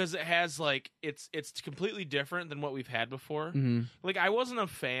 because it has like it's completely different than what we've had before. Mm-hmm. Like I wasn't a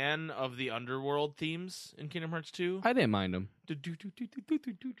fan of the underworld themes in Kingdom Hearts 2. I didn't mind them.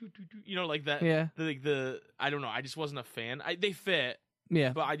 You know, like that. Yeah. The I don't know. I just wasn't a fan. They fit.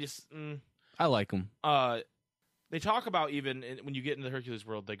 Yeah. But I just I like them. They talk about even when you get into the Hercules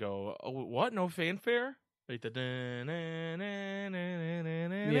world, they go, "Oh, what? No fanfare?" Like the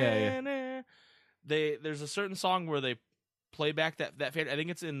yeah. There's a certain song where they play back that fan. I think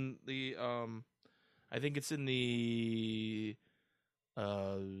it's in the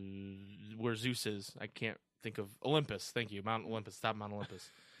where Zeus is. I can't think of Olympus. Thank you, Mount Olympus. Stop Mount Olympus.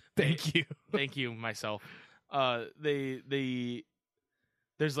 Thank you, myself. There's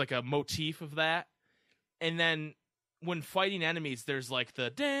like a motif of that, and then when fighting enemies, there's like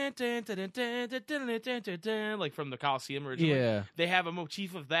the like from the Colosseum originally. Yeah, they have a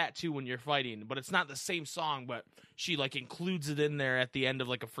motif of that too when you're fighting, but it's not the same song. But she like includes it in there at the end of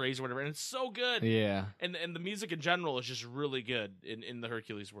like a phrase or whatever, and it's so good. Yeah, and the music in general is just really good in the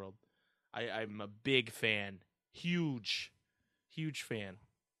Hercules world. I'm a big fan, huge fan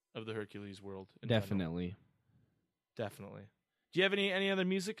of the Hercules world. Definitely. Do you have any other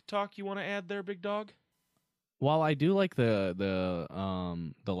music talk you want to add there, big dog? While I do like the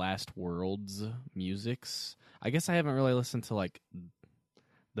Last Worlds musics, I guess I haven't really listened to like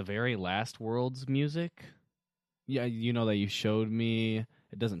the very last world's music. Yeah, you know that you showed me.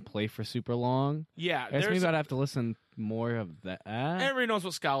 It doesn't play for super long. Yeah, I guess maybe I'd have to listen more of that. Everybody knows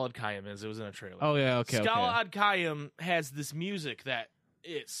what Skal Ad Kaim is. It was in a trailer. Oh yeah, okay. Skal Ad Kaim has this music that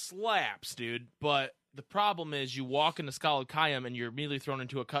it slaps, dude. But the problem is, you walk into Skal Ad Kaim and you're immediately thrown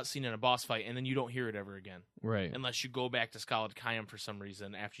into a cutscene in a boss fight, and then you don't hear it ever again. Right. Unless you go back to Skal Ad Kaim for some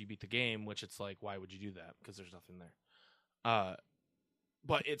reason after you beat the game, which it's like, why would you do that? Because there's nothing there.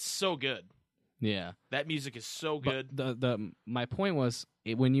 But it's so good. Yeah. That music is so good. But my point was,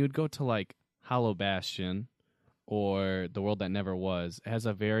 when you would go to like Hollow Bastion or The World That Never Was, it has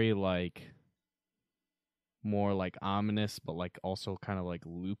a very like more like ominous, but like also kind of like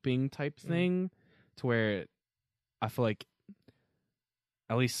looping type thing, to where I feel like,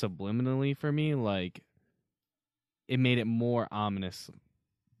 at least subliminally for me, like it made it more ominous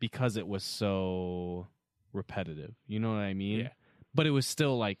because it was so repetitive. You know what I mean? Yeah. But it was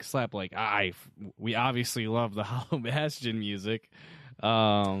still like slap. Like we obviously love the Hollow Bastion music,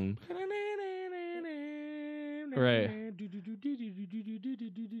 right?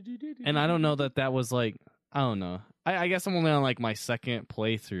 And I don't know that was like, I don't know. I guess I'm only on like my second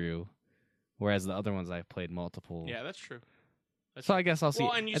playthrough, whereas the other ones I've played multiple. Yeah, that's true. So I guess I'll see.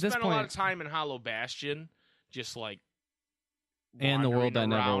 Well, and you at this spent point, a lot of time in Hollow Bastion, just like and The World That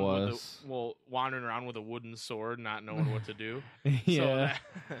Never wandering Was. Wandering around with a wooden sword, not knowing what to do. Yeah, So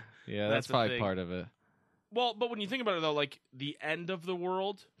yeah, that's that's the probably thing. part of it. Well, but when you think about it, though, like the end of the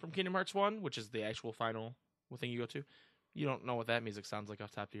world from Kingdom Hearts 1, which is the actual final thing you go to, you don't know what that music sounds like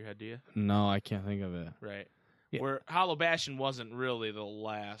off the top of your head, do you? No, I can't think of it. Right. Yeah. Where Hollow Bastion wasn't really the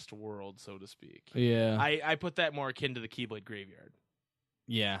last world, so to speak. Yeah, I put that more akin to the Keyblade Graveyard,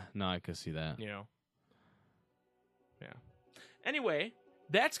 yeah. No, I could see that. you know? Yeah. Anyway,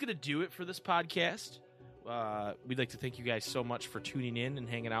 that's going to do it for this podcast. We'd like to thank you guys so much for tuning in and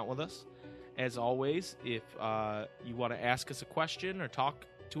hanging out with us. As always, if you want to ask us a question or talk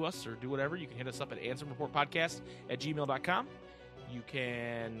to us or do whatever, you can hit us up at answerreportpodcast@gmail.com. You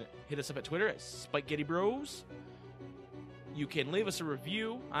can hit us up at Twitter at SpikeGhetti Bros. You can leave us a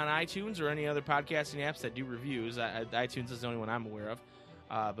review on iTunes or any other podcasting apps that do reviews. iTunes is the only one I'm aware of.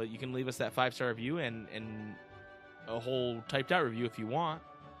 But you can leave us that 5-star review and a whole typed out review if you want.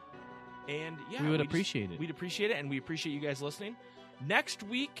 And yeah, We would appreciate it. We'd appreciate it, and we appreciate you guys listening. Next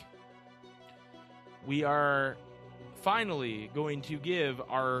week, we are finally going to give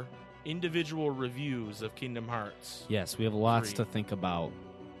our individual reviews of Kingdom Hearts. Yes, we have lots 3. to think about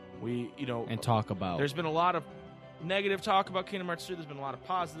We, and talk about. There's been a lot of negative talk about Kingdom Hearts 3. There's been a lot of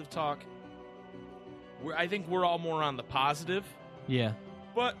positive talk. I think we're all more on the positive, yeah,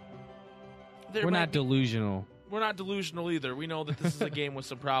 but we're not delusional. We're not delusional either. We know that this is a game with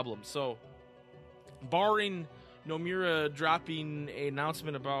some problems. So, barring Nomura dropping an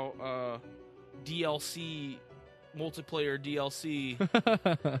announcement about DLC, multiplayer DLC,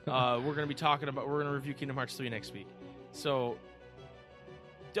 we're going to be talking about. We're going to review Kingdom Hearts 3 next week. So,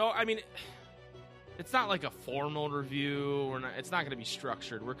 it's not like a formal review. It's not going to be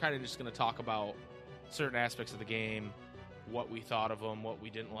structured. We're kind of just going to talk about certain aspects of the game, what we thought of them, what we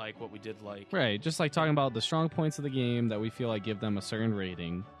didn't like, what we did like. Right, just like talking about the strong points of the game that we feel like give them a certain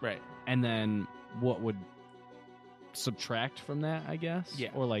rating. Right. And then what would subtract from that, I guess? Yeah.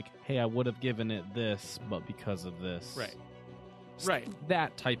 Or like, hey, I would have given it this, but because of this. Right. Right.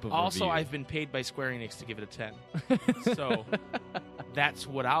 That type of Also, review. I've been paid by Square Enix to give it a 10. So that's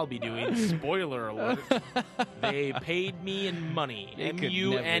what I'll be doing. Spoiler alert. They paid me in money. They could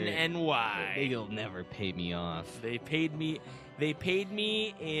MUNNY. They'll never pay me off. They paid me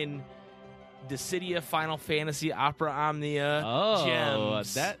in Dissidia Final Fantasy Opera Omnia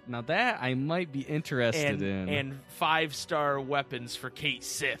gems. that I might be interested in. And 5-star weapons for Kate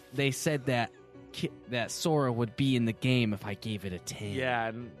Sith. They said that Sora would be in the game if I gave it a 10. Yeah,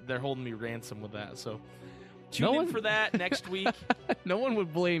 and they're holding me ransom with that. So tune No in one- for that next week. No one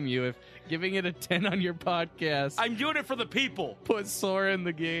would blame you if giving it a 10 on your podcast I'm doing it for the people. put Sora in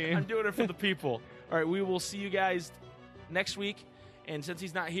the game. I'm doing it for the people. All right, we will see you guys next week. And since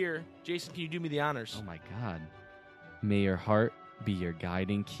he's not here, Jason, can you do me the honors? Oh my God. May your heart be your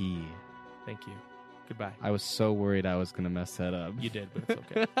guiding key. Thank you. Goodbye. I was so worried I was going to mess that up. You did, but it's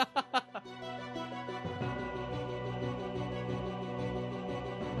okay.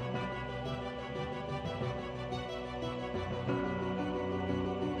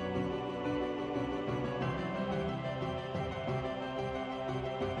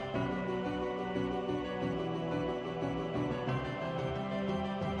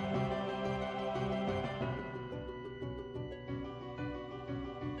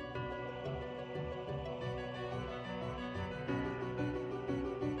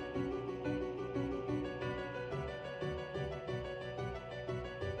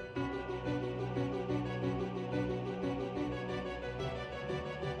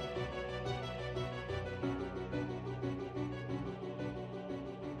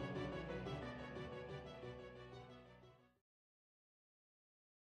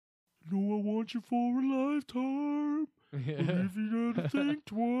 want you for a lifetime. But if you gotta think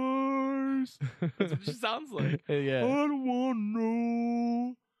twice. That's what she sounds like. Yeah. I don't want to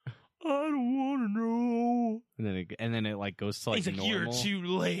know. I don't want to know. And then it like goes to like He's like, normal. you're too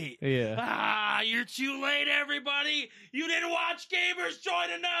late. Yeah. Ah, you're too late, everybody. You didn't watch Gamers Join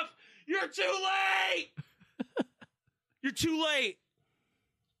enough. You're too late. You're too late.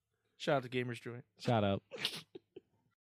 Shout out to Gamers Join. Shout out.